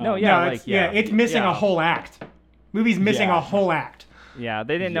movie. It's missing a whole act. Movie's missing a whole act. Yeah,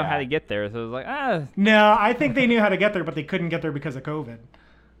 they didn't know how to get there, so it was like, No, I think they knew how to get there, but they couldn't get there because of COVID.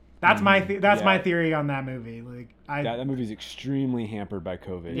 That's my theory on that movie. Like, that movie's extremely hampered by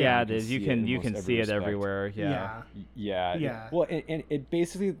COVID. Yeah, it is. You can see it everywhere. Yeah. Well, and it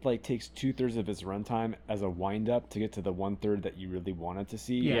basically like takes 2/3 of its runtime as a wind up to get to the 1/3 that you really wanted to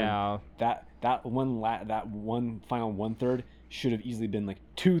see. Yeah. And that one final 1/3 should have easily been like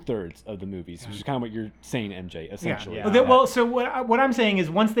 2/3 of the movies, which is kind of what you're saying, MJ. Essentially. Yeah. Well, so what I'm saying is,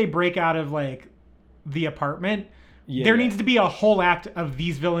 once they break out of like the apartment. There needs to be a whole act of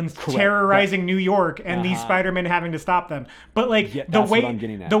these villains terrorizing New York and these Spider-Men having to stop them. But like the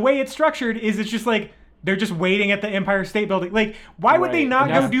way it's structured is it's just like they're just waiting at the Empire State Building. Like, why would they not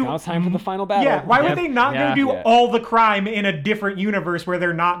go do? Now it's time for the final battle. Yeah, why would they not go do all the crime in a different universe where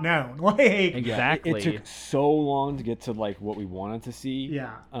they're not known? Like, exactly. It took so long to get to like what we wanted to see.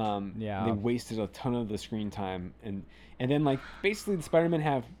 Yeah. They wasted a ton of the screen time, and then like basically the Spider-Men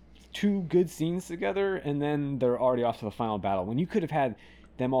have 2 good scenes together, and then they're already off to the final battle. When you could have had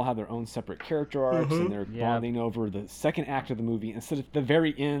them all have their own separate character arcs, and they're bonding over the second act of the movie instead of the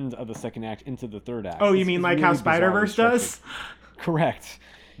very end of the second act into the third act. Oh, you mean like how Spider-Verse does? Correct.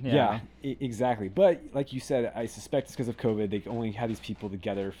 Yeah, exactly. But like you said, I suspect it's because of COVID. They can only have these people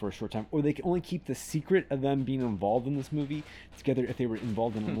together for a short time, or they can only keep the secret of them being involved in this movie together if they were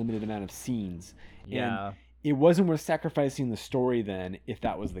involved in a limited amount of scenes. And it wasn't worth sacrificing the story then if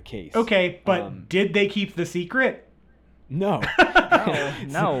that was the case. Okay, but did they keep the secret? No.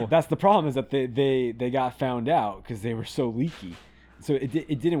 No. That's the problem, is that they got found out because they were so leaky. So it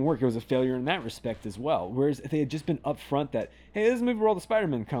didn't work. It was a failure in that respect as well. Whereas if they had just been upfront that, hey, this is a movie where all the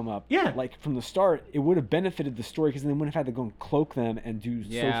Spider-Men come up. Yeah. Like from the start, it would have benefited the story because then they wouldn't have had to go and cloak them and do so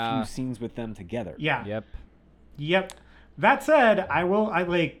few scenes with them together. Yeah. Yep. That said, I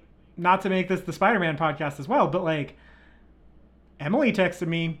like, not to make this the Spider-Man podcast as well, but like, Emily texted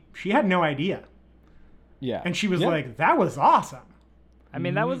me. She had no idea. Yeah. And she was like, that was awesome. I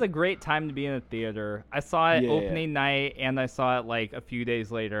mean, that was a great time to be in a theater. I saw it opening night, and I saw it like a few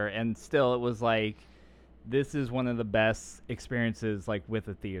days later, and still it was like, this is one of the best experiences like with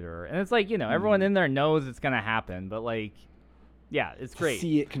a theater. And it's like, you know, everyone in there knows it's gonna happen, but like, yeah, it's great.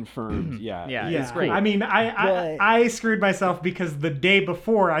 See it confirmed. Yeah. Yeah, it's great. I mean, I screwed myself because the day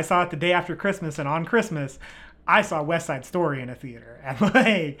before, I saw it the day after Christmas, and on Christmas, I saw West Side Story in a theater, and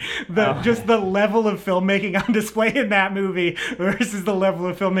like just the level of filmmaking on display in that movie versus the level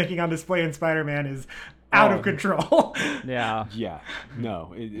of filmmaking on display in Spider-Man is out of control. Yeah. Yeah.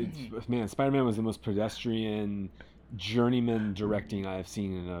 No. Man, Spider-Man was the most pedestrian, journeyman directing I have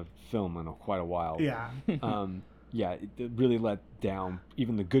seen in a film in quite a while. Yeah. Yeah, it really let down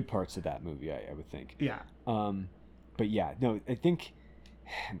even the good parts of that movie, I would think. Yeah. But yeah, no, I think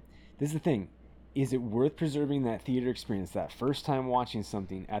this is the thing. Is it worth preserving that theater experience, that first time watching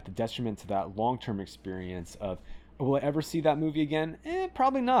something, at the detriment to that long-term experience of, will I ever see that movie again?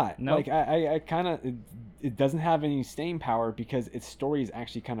 Probably not. Nope. Like, I kind of, it doesn't have any staying power because its story is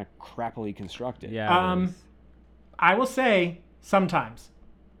actually kind of crappily constructed. Yeah. it is. I will say sometimes.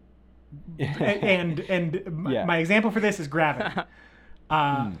 and my example for this is Gravity.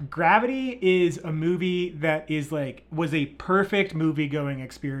 Gravity is a movie that was a perfect movie going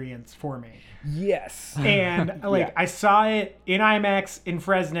experience for me. Yes. And I saw it in IMAX in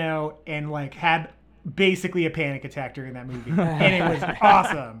Fresno and like had basically a panic attack during that movie. And it was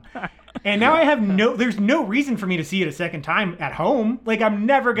awesome. And now I have there's no reason for me to see it a second time at home. Like, I'm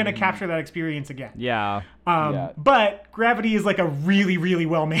never going to capture that experience again. Yeah. But Gravity is like a really, really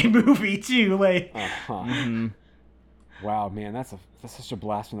well-made movie too. Like, Wow, man, that's such a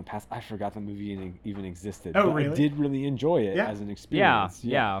blast from the past. I forgot the movie even existed. Oh, but really? I did really enjoy it as an Yeah. experience.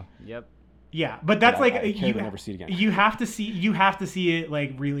 Yep. yeah, but that's But like I care to never see it again. you have to see it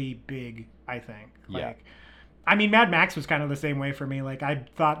like really big, I think. Yeah. Like, I mean, Mad Max was kind of the same way for me. Like, I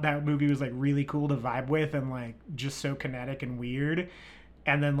thought that movie was like really cool to vibe with and like just so kinetic and weird.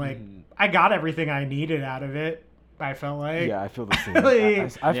 And then like I got everything I needed out of it. I felt like. Yeah, I feel the same.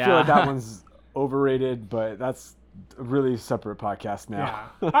 Like, I feel like that one's overrated, but that's a really separate podcast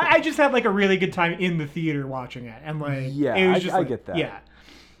now. Yeah. I just had like a really good time in the theater watching it, and like it was just I like, get that. Yeah.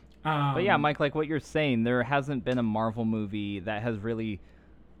 But yeah, Mike, like what you're saying, there hasn't been a Marvel movie that has really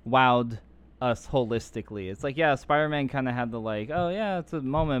wowed us holistically. It's like, yeah, Spider-Man kind of had the like, oh yeah, it's a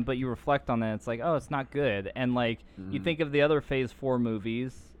moment, but you reflect on that, it's like, oh, it's not good. And like you think of the other Phase 4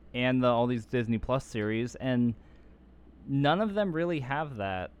 movies and all these Disney Plus series, and none of them really have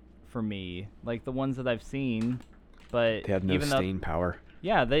that for me. Like the ones that I've seen, but They have no staying power.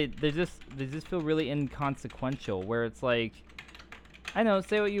 yeah, they just feel really inconsequential. Where it's like, I know,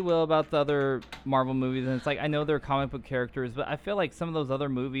 say what you will about the other Marvel movies, and it's like, I know they're comic book characters, but I feel like some of those other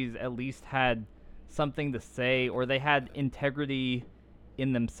movies at least had something to say, or they had integrity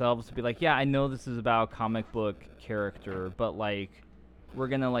in themselves to be like, yeah, I know this is about a comic book character, but like, we're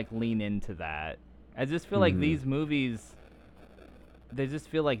gonna like lean into that. I just feel like these movies, they just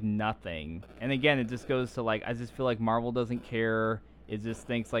feel like nothing. And again, it just goes to like, I just feel like Marvel doesn't care. It just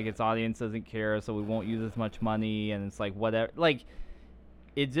thinks like its audience doesn't care, so we won't use as much money, and it's like whatever. Like,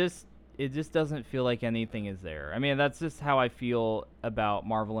 it just doesn't feel like anything is there. I mean, that's just how I feel about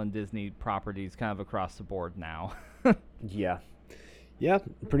Marvel and Disney properties kind of across the board now. Yeah,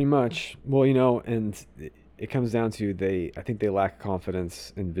 pretty much. Well, you know, and it comes down to I think they lack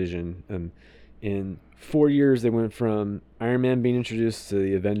confidence and vision. In 4 years, they went from Iron Man being introduced to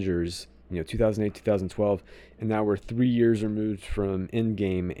the Avengers, 2008, 2012, and now we're 3 years removed from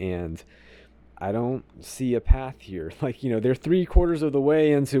Endgame, and I don't see a path here. Like, they're 3/4 of the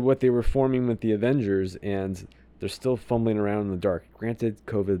way into what they were forming with the Avengers, and they're still fumbling around in the dark. Granted,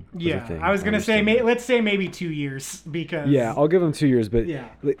 COVID was a thing. I was going to say, let's say maybe 2 years, because... Yeah, I'll give them 2 years, but Yeah.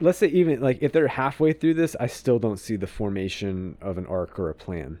 let's say even, like, if they're halfway through this, I still don't see the formation of an arc or a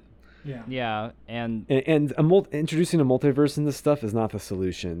plan. Yeah. Yeah, and introducing a multiverse in this stuff is not the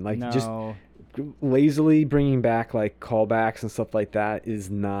solution. Like, just no. lazily bringing back, like, callbacks and stuff like that is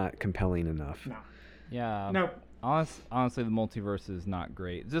not compelling enough. No. Yeah. No. Honestly, the multiverse is not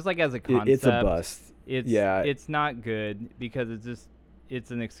great. Just like as a concept, It's a bust. It's not good because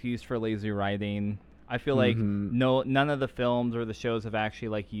it's an excuse for lazy writing. I feel like none of the films or the shows have actually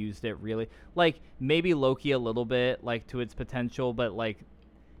like used it really. Like maybe Loki a little bit, like to its potential, but like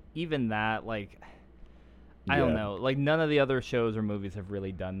even that, like I don't know. Like none of the other shows or movies have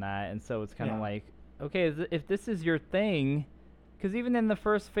really done that, and so it's kind of like, okay, if this is your thing. Because even in the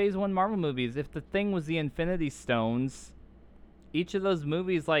first Phase 1 Marvel movies, if the thing was the Infinity Stones, each of those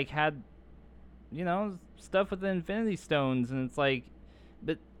movies like had, stuff with the Infinity Stones, and it's like,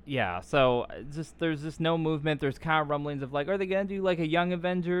 but yeah. So there's just no movement. There's kind of rumblings of like, are they gonna do like a Young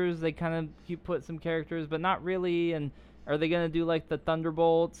Avengers? They kind of keep put some characters, but not really. And are they gonna do like the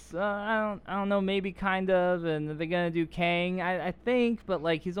Thunderbolts? I don't know. Maybe kind of. And are they gonna do Kang? I think, but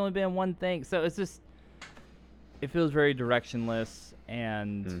like he's only been in one thing, so it's just, it feels very directionless,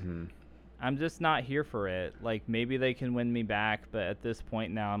 and I'm just not here for it. Like maybe they can win me back, but at this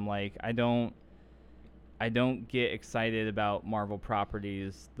point now I'm like, I don't get excited about Marvel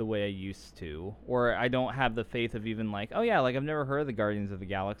properties the way I used to, or I don't have the faith of even like, oh yeah, like I've never heard of the Guardians of the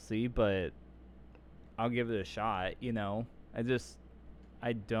Galaxy, but I'll give it a shot, I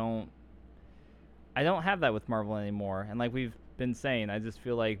don't have that with Marvel anymore. And like we've been saying, I just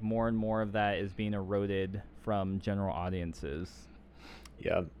feel like more and more of that is being eroded from general audiences.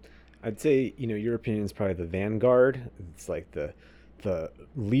 Yeah. I'd say, your opinion is probably the vanguard. It's like the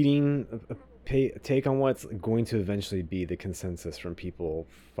leading take on what's going to eventually be the consensus from people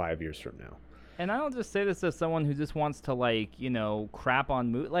 5 years from now. And I don't just say this as someone who just wants to crap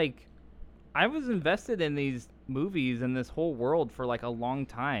on like I was invested in these movies and this whole world for like a long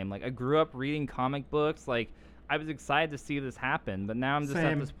time. Like I grew up reading comic books. Like I was excited to see this happen, but now I'm just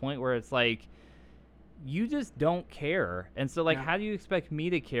at this point where it's like, you just don't care. And so like, how do you expect me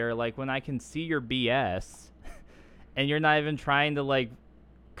to care? Like when I can see your BS and you're not even trying to like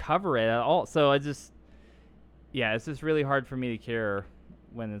cover it at all. So it's just really hard for me to care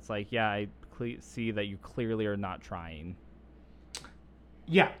when it's like, I see that you clearly are not trying.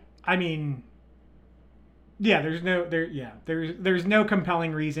 Yeah. I mean, there's no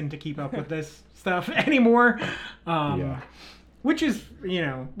compelling reason to keep up with this stuff anymore. Which is,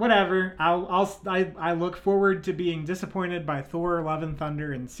 whatever. I look forward to being disappointed by Thor: Love and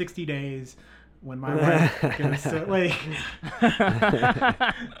Thunder in 60 days when my wife goes to like.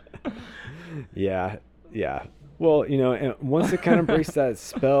 Yeah. Well, and once it kind of breaks that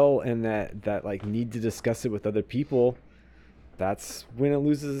spell and that like need to discuss it with other people, that's when it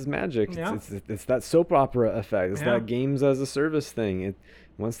loses its magic. Yeah. It's that soap opera effect. It's that games as a service thing.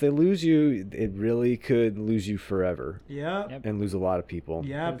 Once they lose you, it really could lose you forever. Yeah. And lose a lot of people.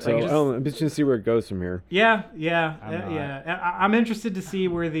 Yeah. So I'm interested to see where it goes from here. Yeah. I'm interested to see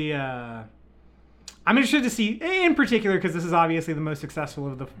where I'm interested to see, in particular, because this is obviously the most successful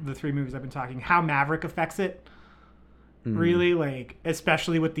of the three movies I've been talking, how Maverick affects it. Really, like,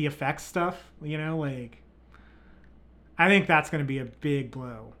 especially with the effects stuff, like, I think that's going to be a big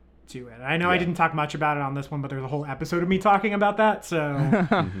blow to it. I know I didn't talk much about it on this one, but there's a whole episode of me talking about that. So,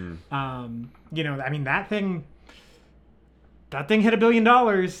 I mean, that thing hit $1 billion,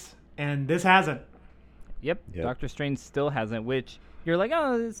 and this hasn't. Yep. Doctor Strange still hasn't, which you're like,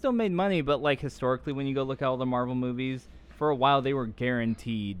 oh, it still made money, but like historically, when you go look at all the Marvel movies, for a while they were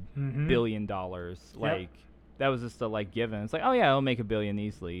guaranteed $1 billion. Like that was just a like given. It's like, oh yeah, it'll make $1 billion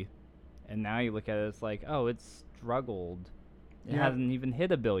easily. And now you look at it, it's like, oh, it's struggled. It hasn't even hit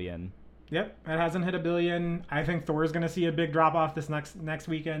 $1 billion. Yep, it hasn't hit $1 billion. I think Thor's going to see a big drop off this next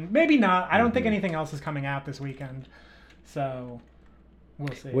weekend. Maybe not. I don't think anything else is coming out this weekend. So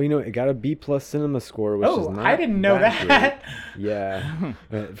we'll see. Well, it got a B+ cinema score, which is not. I didn't know that. Yeah.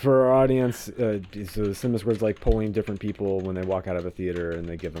 For our audience, so the cinema score is like polling different people when they walk out of a theater and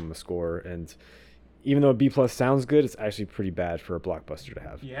they give them a score. And even though B+ sounds good, it's actually pretty bad for a blockbuster to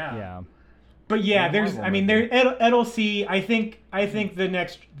have. Yeah. But it'll see. I think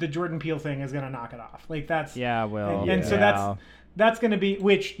the Jordan Peele thing is gonna knock it off. Like that's so that's gonna be,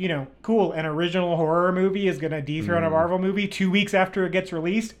 which cool. An original horror movie is gonna dethrone a Marvel movie 2 weeks after it gets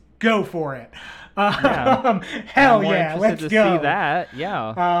released. Go for it. Hell yeah, let's go. See that.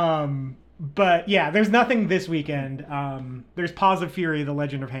 Yeah. But yeah, there's nothing this weekend. There's Paws of Fury: The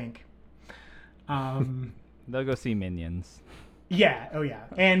Legend of Hank. They'll go see Minions. Yeah, oh yeah.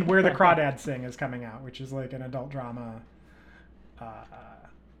 And Where the Crawdads Sing is coming out, which is like an adult drama.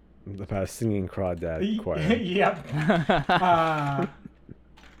 The singing crawdad choir. Yep.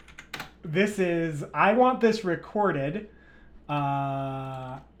 This is I Want This Recorded.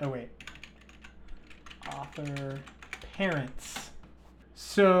 Author, parents.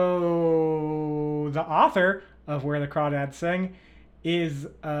 So the author of Where the Crawdads Sing is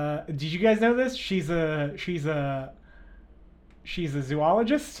did you guys know this? She's a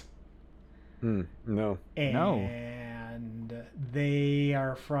zoologist. No. And they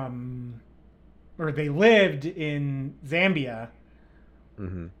are they lived in Zambia.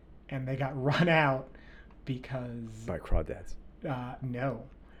 And they got run out because by crawdads. No.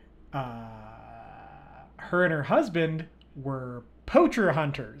 Her and her husband were poacher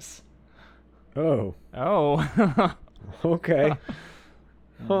hunters. Oh. Okay. Huh.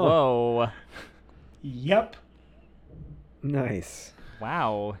 Whoa. Yep. Nice.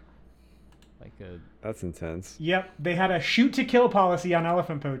 Wow. Like a. That's intense. Yep. They had a shoot to kill policy on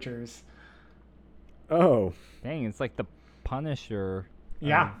elephant poachers. Oh. Dang, it's like the Punisher.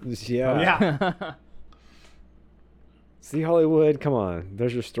 Yeah. Yeah. Yeah. See, Hollywood, come on.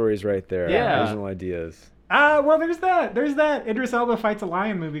 There's your stories right there. Yeah. Original ideas. Well, there's that. There's that Idris Elba fights a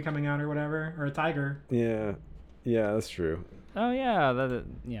lion movie coming out or whatever, or a tiger. Yeah. Yeah, that's true. Oh yeah,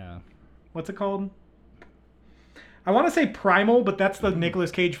 yeah. What's it called? I want to say Primal, but that's the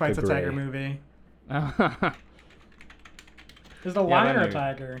Nicolas Cage fights a The tiger Gray. movie. I Is it a Yeah, lion I or a know.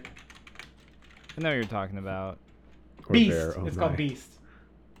 tiger? know what you're talking about. Or Beast. bear. Oh It's my. called Beast.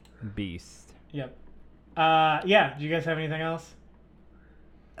 Beast. Yep. Yeah. Do you guys have anything else?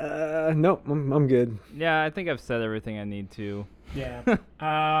 Nope. I'm good. Yeah, I think I've said everything I need to. Yeah. Until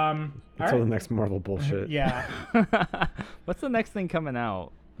Alright. the next Marvel bullshit. Yeah. What's the next thing coming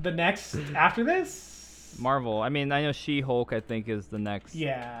out? The next after this. Marvel. I mean, I know She-Hulk. I think is the next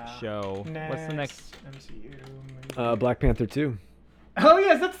Yeah. show. What's the next? MCU movie? Black Panther 2. Oh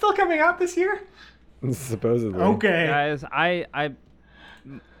yeah, is that still coming out this year? Supposedly. Okay. Guys,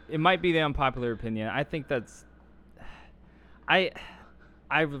 it might be the unpopular opinion. I think that's. I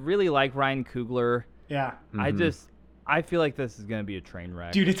really like Ryan Coogler. Yeah. I feel like this is gonna be a train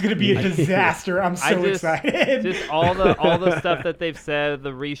wreck. Dude, it's gonna be a disaster. I'm so excited. Just all the stuff that they've said,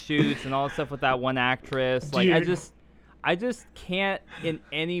 the reshoots and all the stuff with that one actress. Like Dude. I just can't in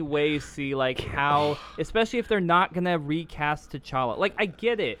any way see like how, especially if they're not gonna recast T'Challa. Like I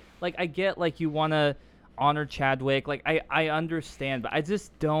get it. Like I get like you wanna honor Chadwick. Like I understand, but I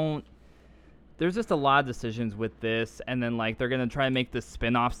just don't. There's just a lot of decisions with this, and then like they're gonna try and make this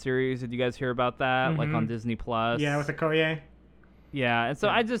spin-off series. Did you guys hear about that? Like on Disney Plus? Yeah, with Okoye. Yeah, and so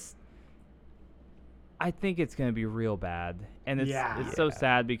Yeah. I think it's gonna be real bad, and it's so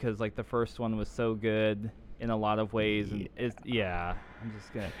sad because like the first one was so good in a lot of ways, and I'm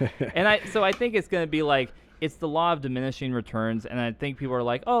just gonna, and I think it's gonna be like it's the law of diminishing returns, and I think people are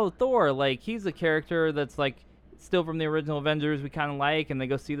like, oh, Thor, like he's a character that's like still from the original Avengers we kind of like, and they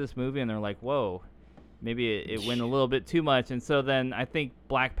go see this movie and they're like, whoa, maybe it went a little bit too much, and so then I think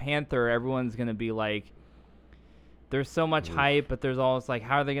Black Panther, everyone's gonna be like. There's so much hype, but there's always like,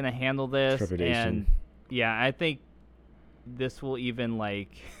 how are they gonna handle this? Trepidation. And yeah, I think this will even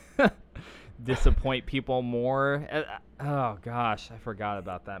like disappoint people more. Oh gosh, I forgot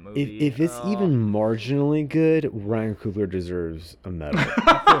about that movie. If it's even marginally good, Ryan Coogler deserves a medal.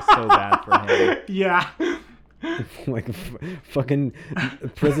 I feel so bad for him. Yeah. Like fucking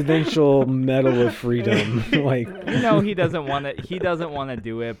presidential medal of freedom. Like He doesn't want to. He doesn't want to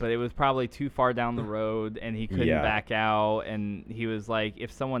do it, but it was probably too far down the road, and he couldn't back out. And he was like,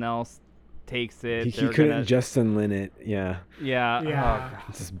 if someone else takes it, he they're couldn't gonna, Justin Lin it. Yeah. Yeah. Yeah. Oh,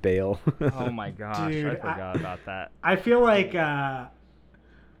 God. Just bail. Oh my gosh, Dude, I forgot about that. I feel like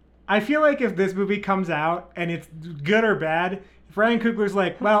if this movie comes out and it's good or bad, if Ryan Coogler's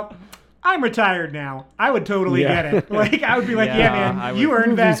like, well, I'm retired now, I would totally Yeah. get it. Like I would be like, Yeah, yeah, I man, would- you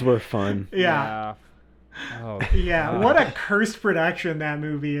earned that. Movies were fun. Yeah. Oh, Yeah, what a cursed production that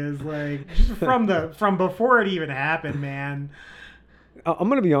movie is. Like just from before it even happened, man. I'm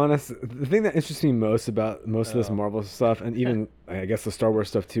gonna be honest. The thing that interests me most about most of this Marvel stuff, and even I guess the Star Wars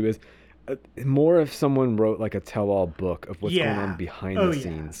stuff too, is more if someone wrote like a tell-all book of what's going on behind the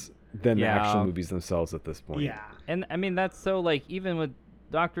scenes than the actual movies themselves at this point. Yeah. And I mean that's so like even with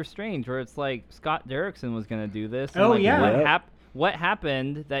Doctor Strange, where it's like Scott Derrickson was gonna do this. And, Oh, like, yeah. What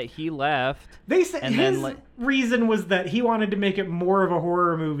happened that he left? They said And his then, like- reason was that he wanted to make it more of a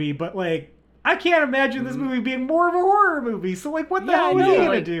horror movie, but like I can't imagine this movie being more of a horror movie. So like, what the hell was he gonna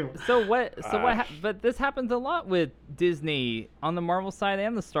like, do? So what? But this happens a lot with Disney on the Marvel side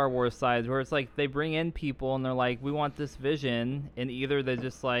and the Star Wars side, where it's like they bring in people and they're like, we want this vision, and either they're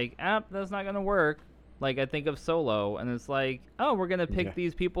just like, that's not gonna work. Like I think of Solo, and it's like, oh, we're gonna pick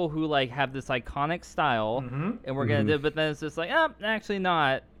these people who like have this iconic style, and we're gonna do. But then it's just like, actually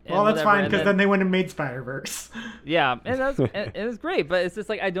not. and Well, that's whatever, fine and because then they went and made Spider-Verse. Yeah, and that's and it's great, but it's just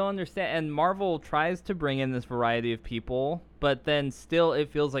like I don't understand. And Marvel tries to bring in this variety of people, but then still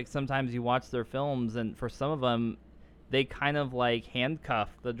it feels like sometimes you watch their films, and for some of them, they kind of like handcuff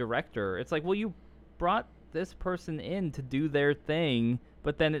the director. It's like, well, you brought this person in to do their thing,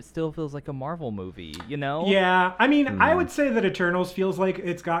 but then it still feels like a Marvel movie, you know? Yeah, I mean, I would say that Eternals feels like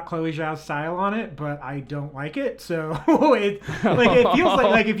it's got Chloe Zhao's style on it, but I don't like it. So it feels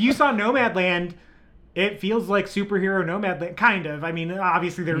like if you saw Nomadland, it feels like Superhero Nomadland, kind of. I mean,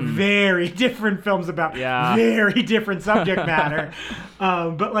 obviously they're very different films about very different subject matter.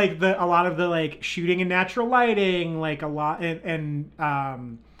 But like a lot of the like shooting in natural lighting, like a lot and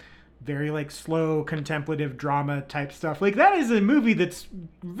very like slow contemplative drama type stuff. Like that is a movie that's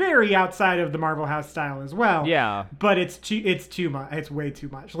very outside of the Marvel House style as well. Yeah. But it's too much. It's way too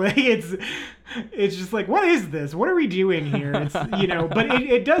much. Like it's just like, what is this? What are we doing here? It's, you know, but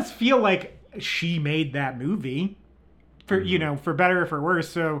it does feel like she made that movie for, you know, for better or for worse.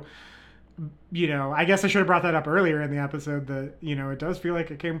 So, you know, I guess I should have brought that up earlier in the episode that, you know, it does feel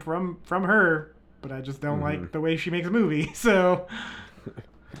like it came from her, but I just don't like the way she makes a movie. So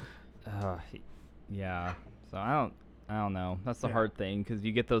yeah. So I don't know. That's the hard thing, because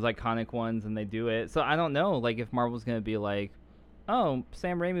you get those iconic ones and they do it. So I don't know, like, if Marvel's gonna be like, oh,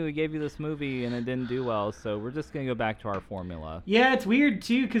 Sam Raimi, we gave you this movie and it didn't do well, so we're just gonna go back to our formula. Yeah, it's weird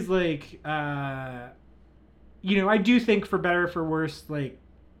too, because like, you know, I do think for better or for worse, like,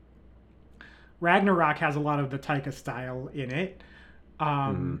 Ragnarok has a lot of the Taika style in it.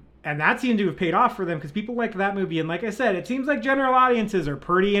 And that seemed to have paid off for them because people liked that movie. And like I said, it seems like general audiences are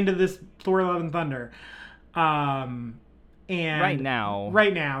pretty into this Thor: Love and Thunder. And right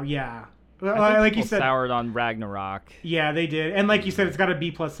now, yeah. Like you said, soured on Ragnarok. Yeah, they did. And like you said, it's got a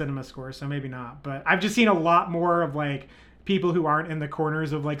B+ cinema score, so maybe not. But I've just seen a lot more of like people who aren't in the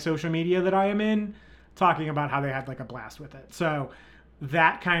corners of like social media that I am in talking about how they had like a blast with it. So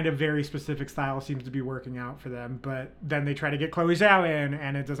that kind of very specific style seems to be working out for them. But then they try to get Chloe Zhao in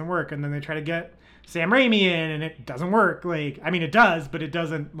and it doesn't work. And then they try to get Sam Raimi in and it doesn't work. Like, I mean, it does, but it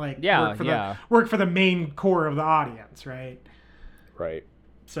doesn't like work for the main core of the audience, right? Right.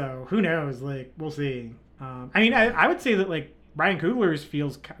 So who knows? Like, we'll see. I mean, I would say that like Ryan Coogler's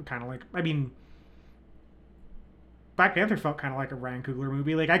feels kind of like, I mean, Black Panther felt kind of like a Ryan Coogler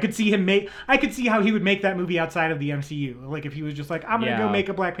movie. Like I could see how he would make that movie outside of the MCU. Like if he was just like, I'm going to go make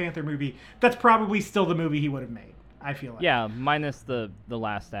a Black Panther movie, that's probably still the movie he would have made, I feel like. Yeah, minus the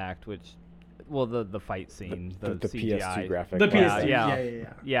last act, which, well, the fight scene, the CGI. PS2 graphic. The PS2,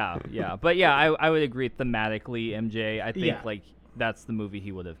 yeah. But yeah, I would agree thematically, MJ, I think like that's the movie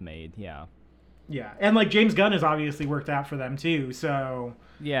he would have made, yeah. Yeah, and like James Gunn has obviously worked out for them too, so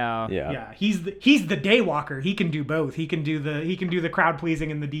yeah. He's the daywalker. He can do both. He can do the crowd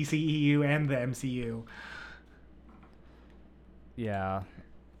pleasing in the DCEU and the MCU. Yeah,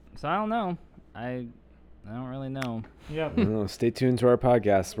 so I don't know. I don't really know. Yeah. Stay tuned to our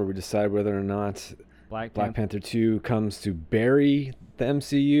podcast where we decide whether or not Black Panther 2 comes to bury the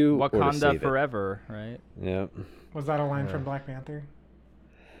MCU Wakanda forever, right? Yep. Was that a line from Black Panther?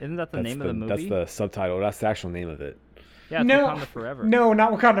 Isn't that the name of the movie? That's the subtitle. That's the actual name of it. Yeah, it's Wakanda Forever. No,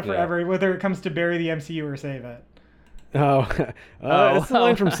 not Wakanda Forever. Whether it comes to bury the MCU or save it. It's a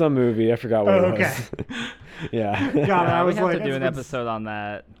line from some movie. I forgot what it was. Yeah. God, I was we have like, to do an episode on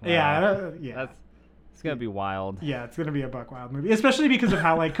that. Wow. It's gonna be wild. Yeah, it's gonna be a buck wild movie, especially because of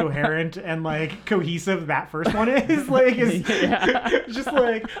how like coherent and like cohesive that first one is. Like, it's just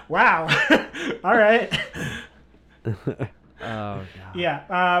like, wow. All right. Oh, God.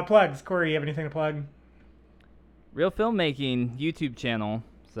 Yeah. Plugs. Corey, you have anything to plug? Real Filmmaking YouTube channel.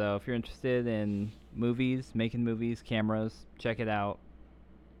 So if you're interested in movies, making movies, cameras, check it out.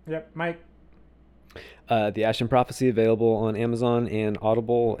 Yep. Mike? The Ashen Prophecy available on Amazon and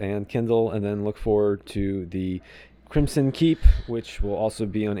Audible and Kindle. And then look forward to the Crimson Keep, which will also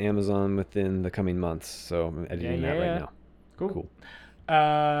be on Amazon within the coming months. So I'm editing that right now. Cool.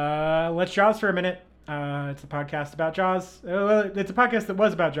 Let's Jaws for a minute. It's a podcast about Jaws. It's a podcast that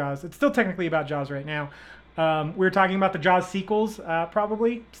was about Jaws. It's still technically about Jaws right now. We're talking about the Jaws sequels,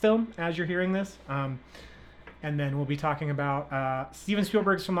 probably still, as you're hearing this. And then we'll be talking about Steven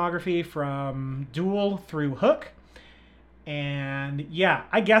Spielberg's filmography from Duel through Hook. And yeah,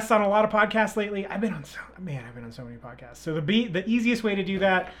 I guess on a lot of podcasts lately. I've been on so many podcasts. So the easiest way to do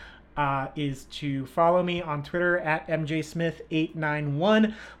that is to follow me on Twitter at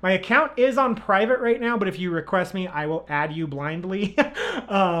mjsmith891. My account is on private right now, but if you request me, I will add you blindly.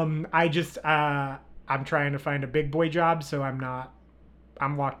 I'm trying to find a big boy job, so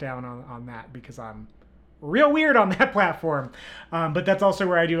I'm locked down on that because I'm real weird on that platform. But that's also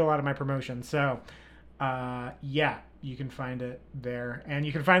where I do a lot of my promotion. So yeah, you can find it there, and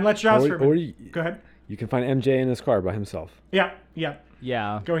you can find Let's Jaws for me. Go ahead. You can find MJ in his car by himself. Yeah.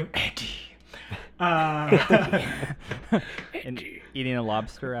 Going Eddie. and eating a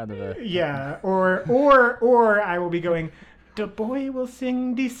lobster out of a. Yeah, or I will be going, the boy will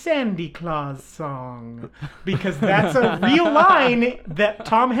sing the Sandy Claus song, because that's a real line that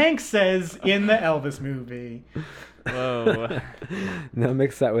Tom Hanks says in the Elvis movie. Whoa. Now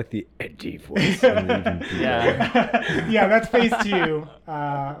mix that with the Eddie voice. and even be Yeah. better. Yeah, that's phase 2.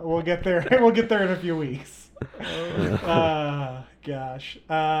 We'll get there. We'll get there in a few weeks. Gosh.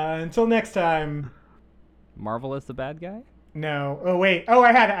 Until next time. Marvel is the bad guy? No. Oh wait. Oh,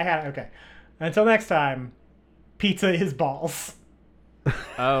 I had it. Okay. Until next time. Pizza is balls.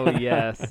 Oh, yes.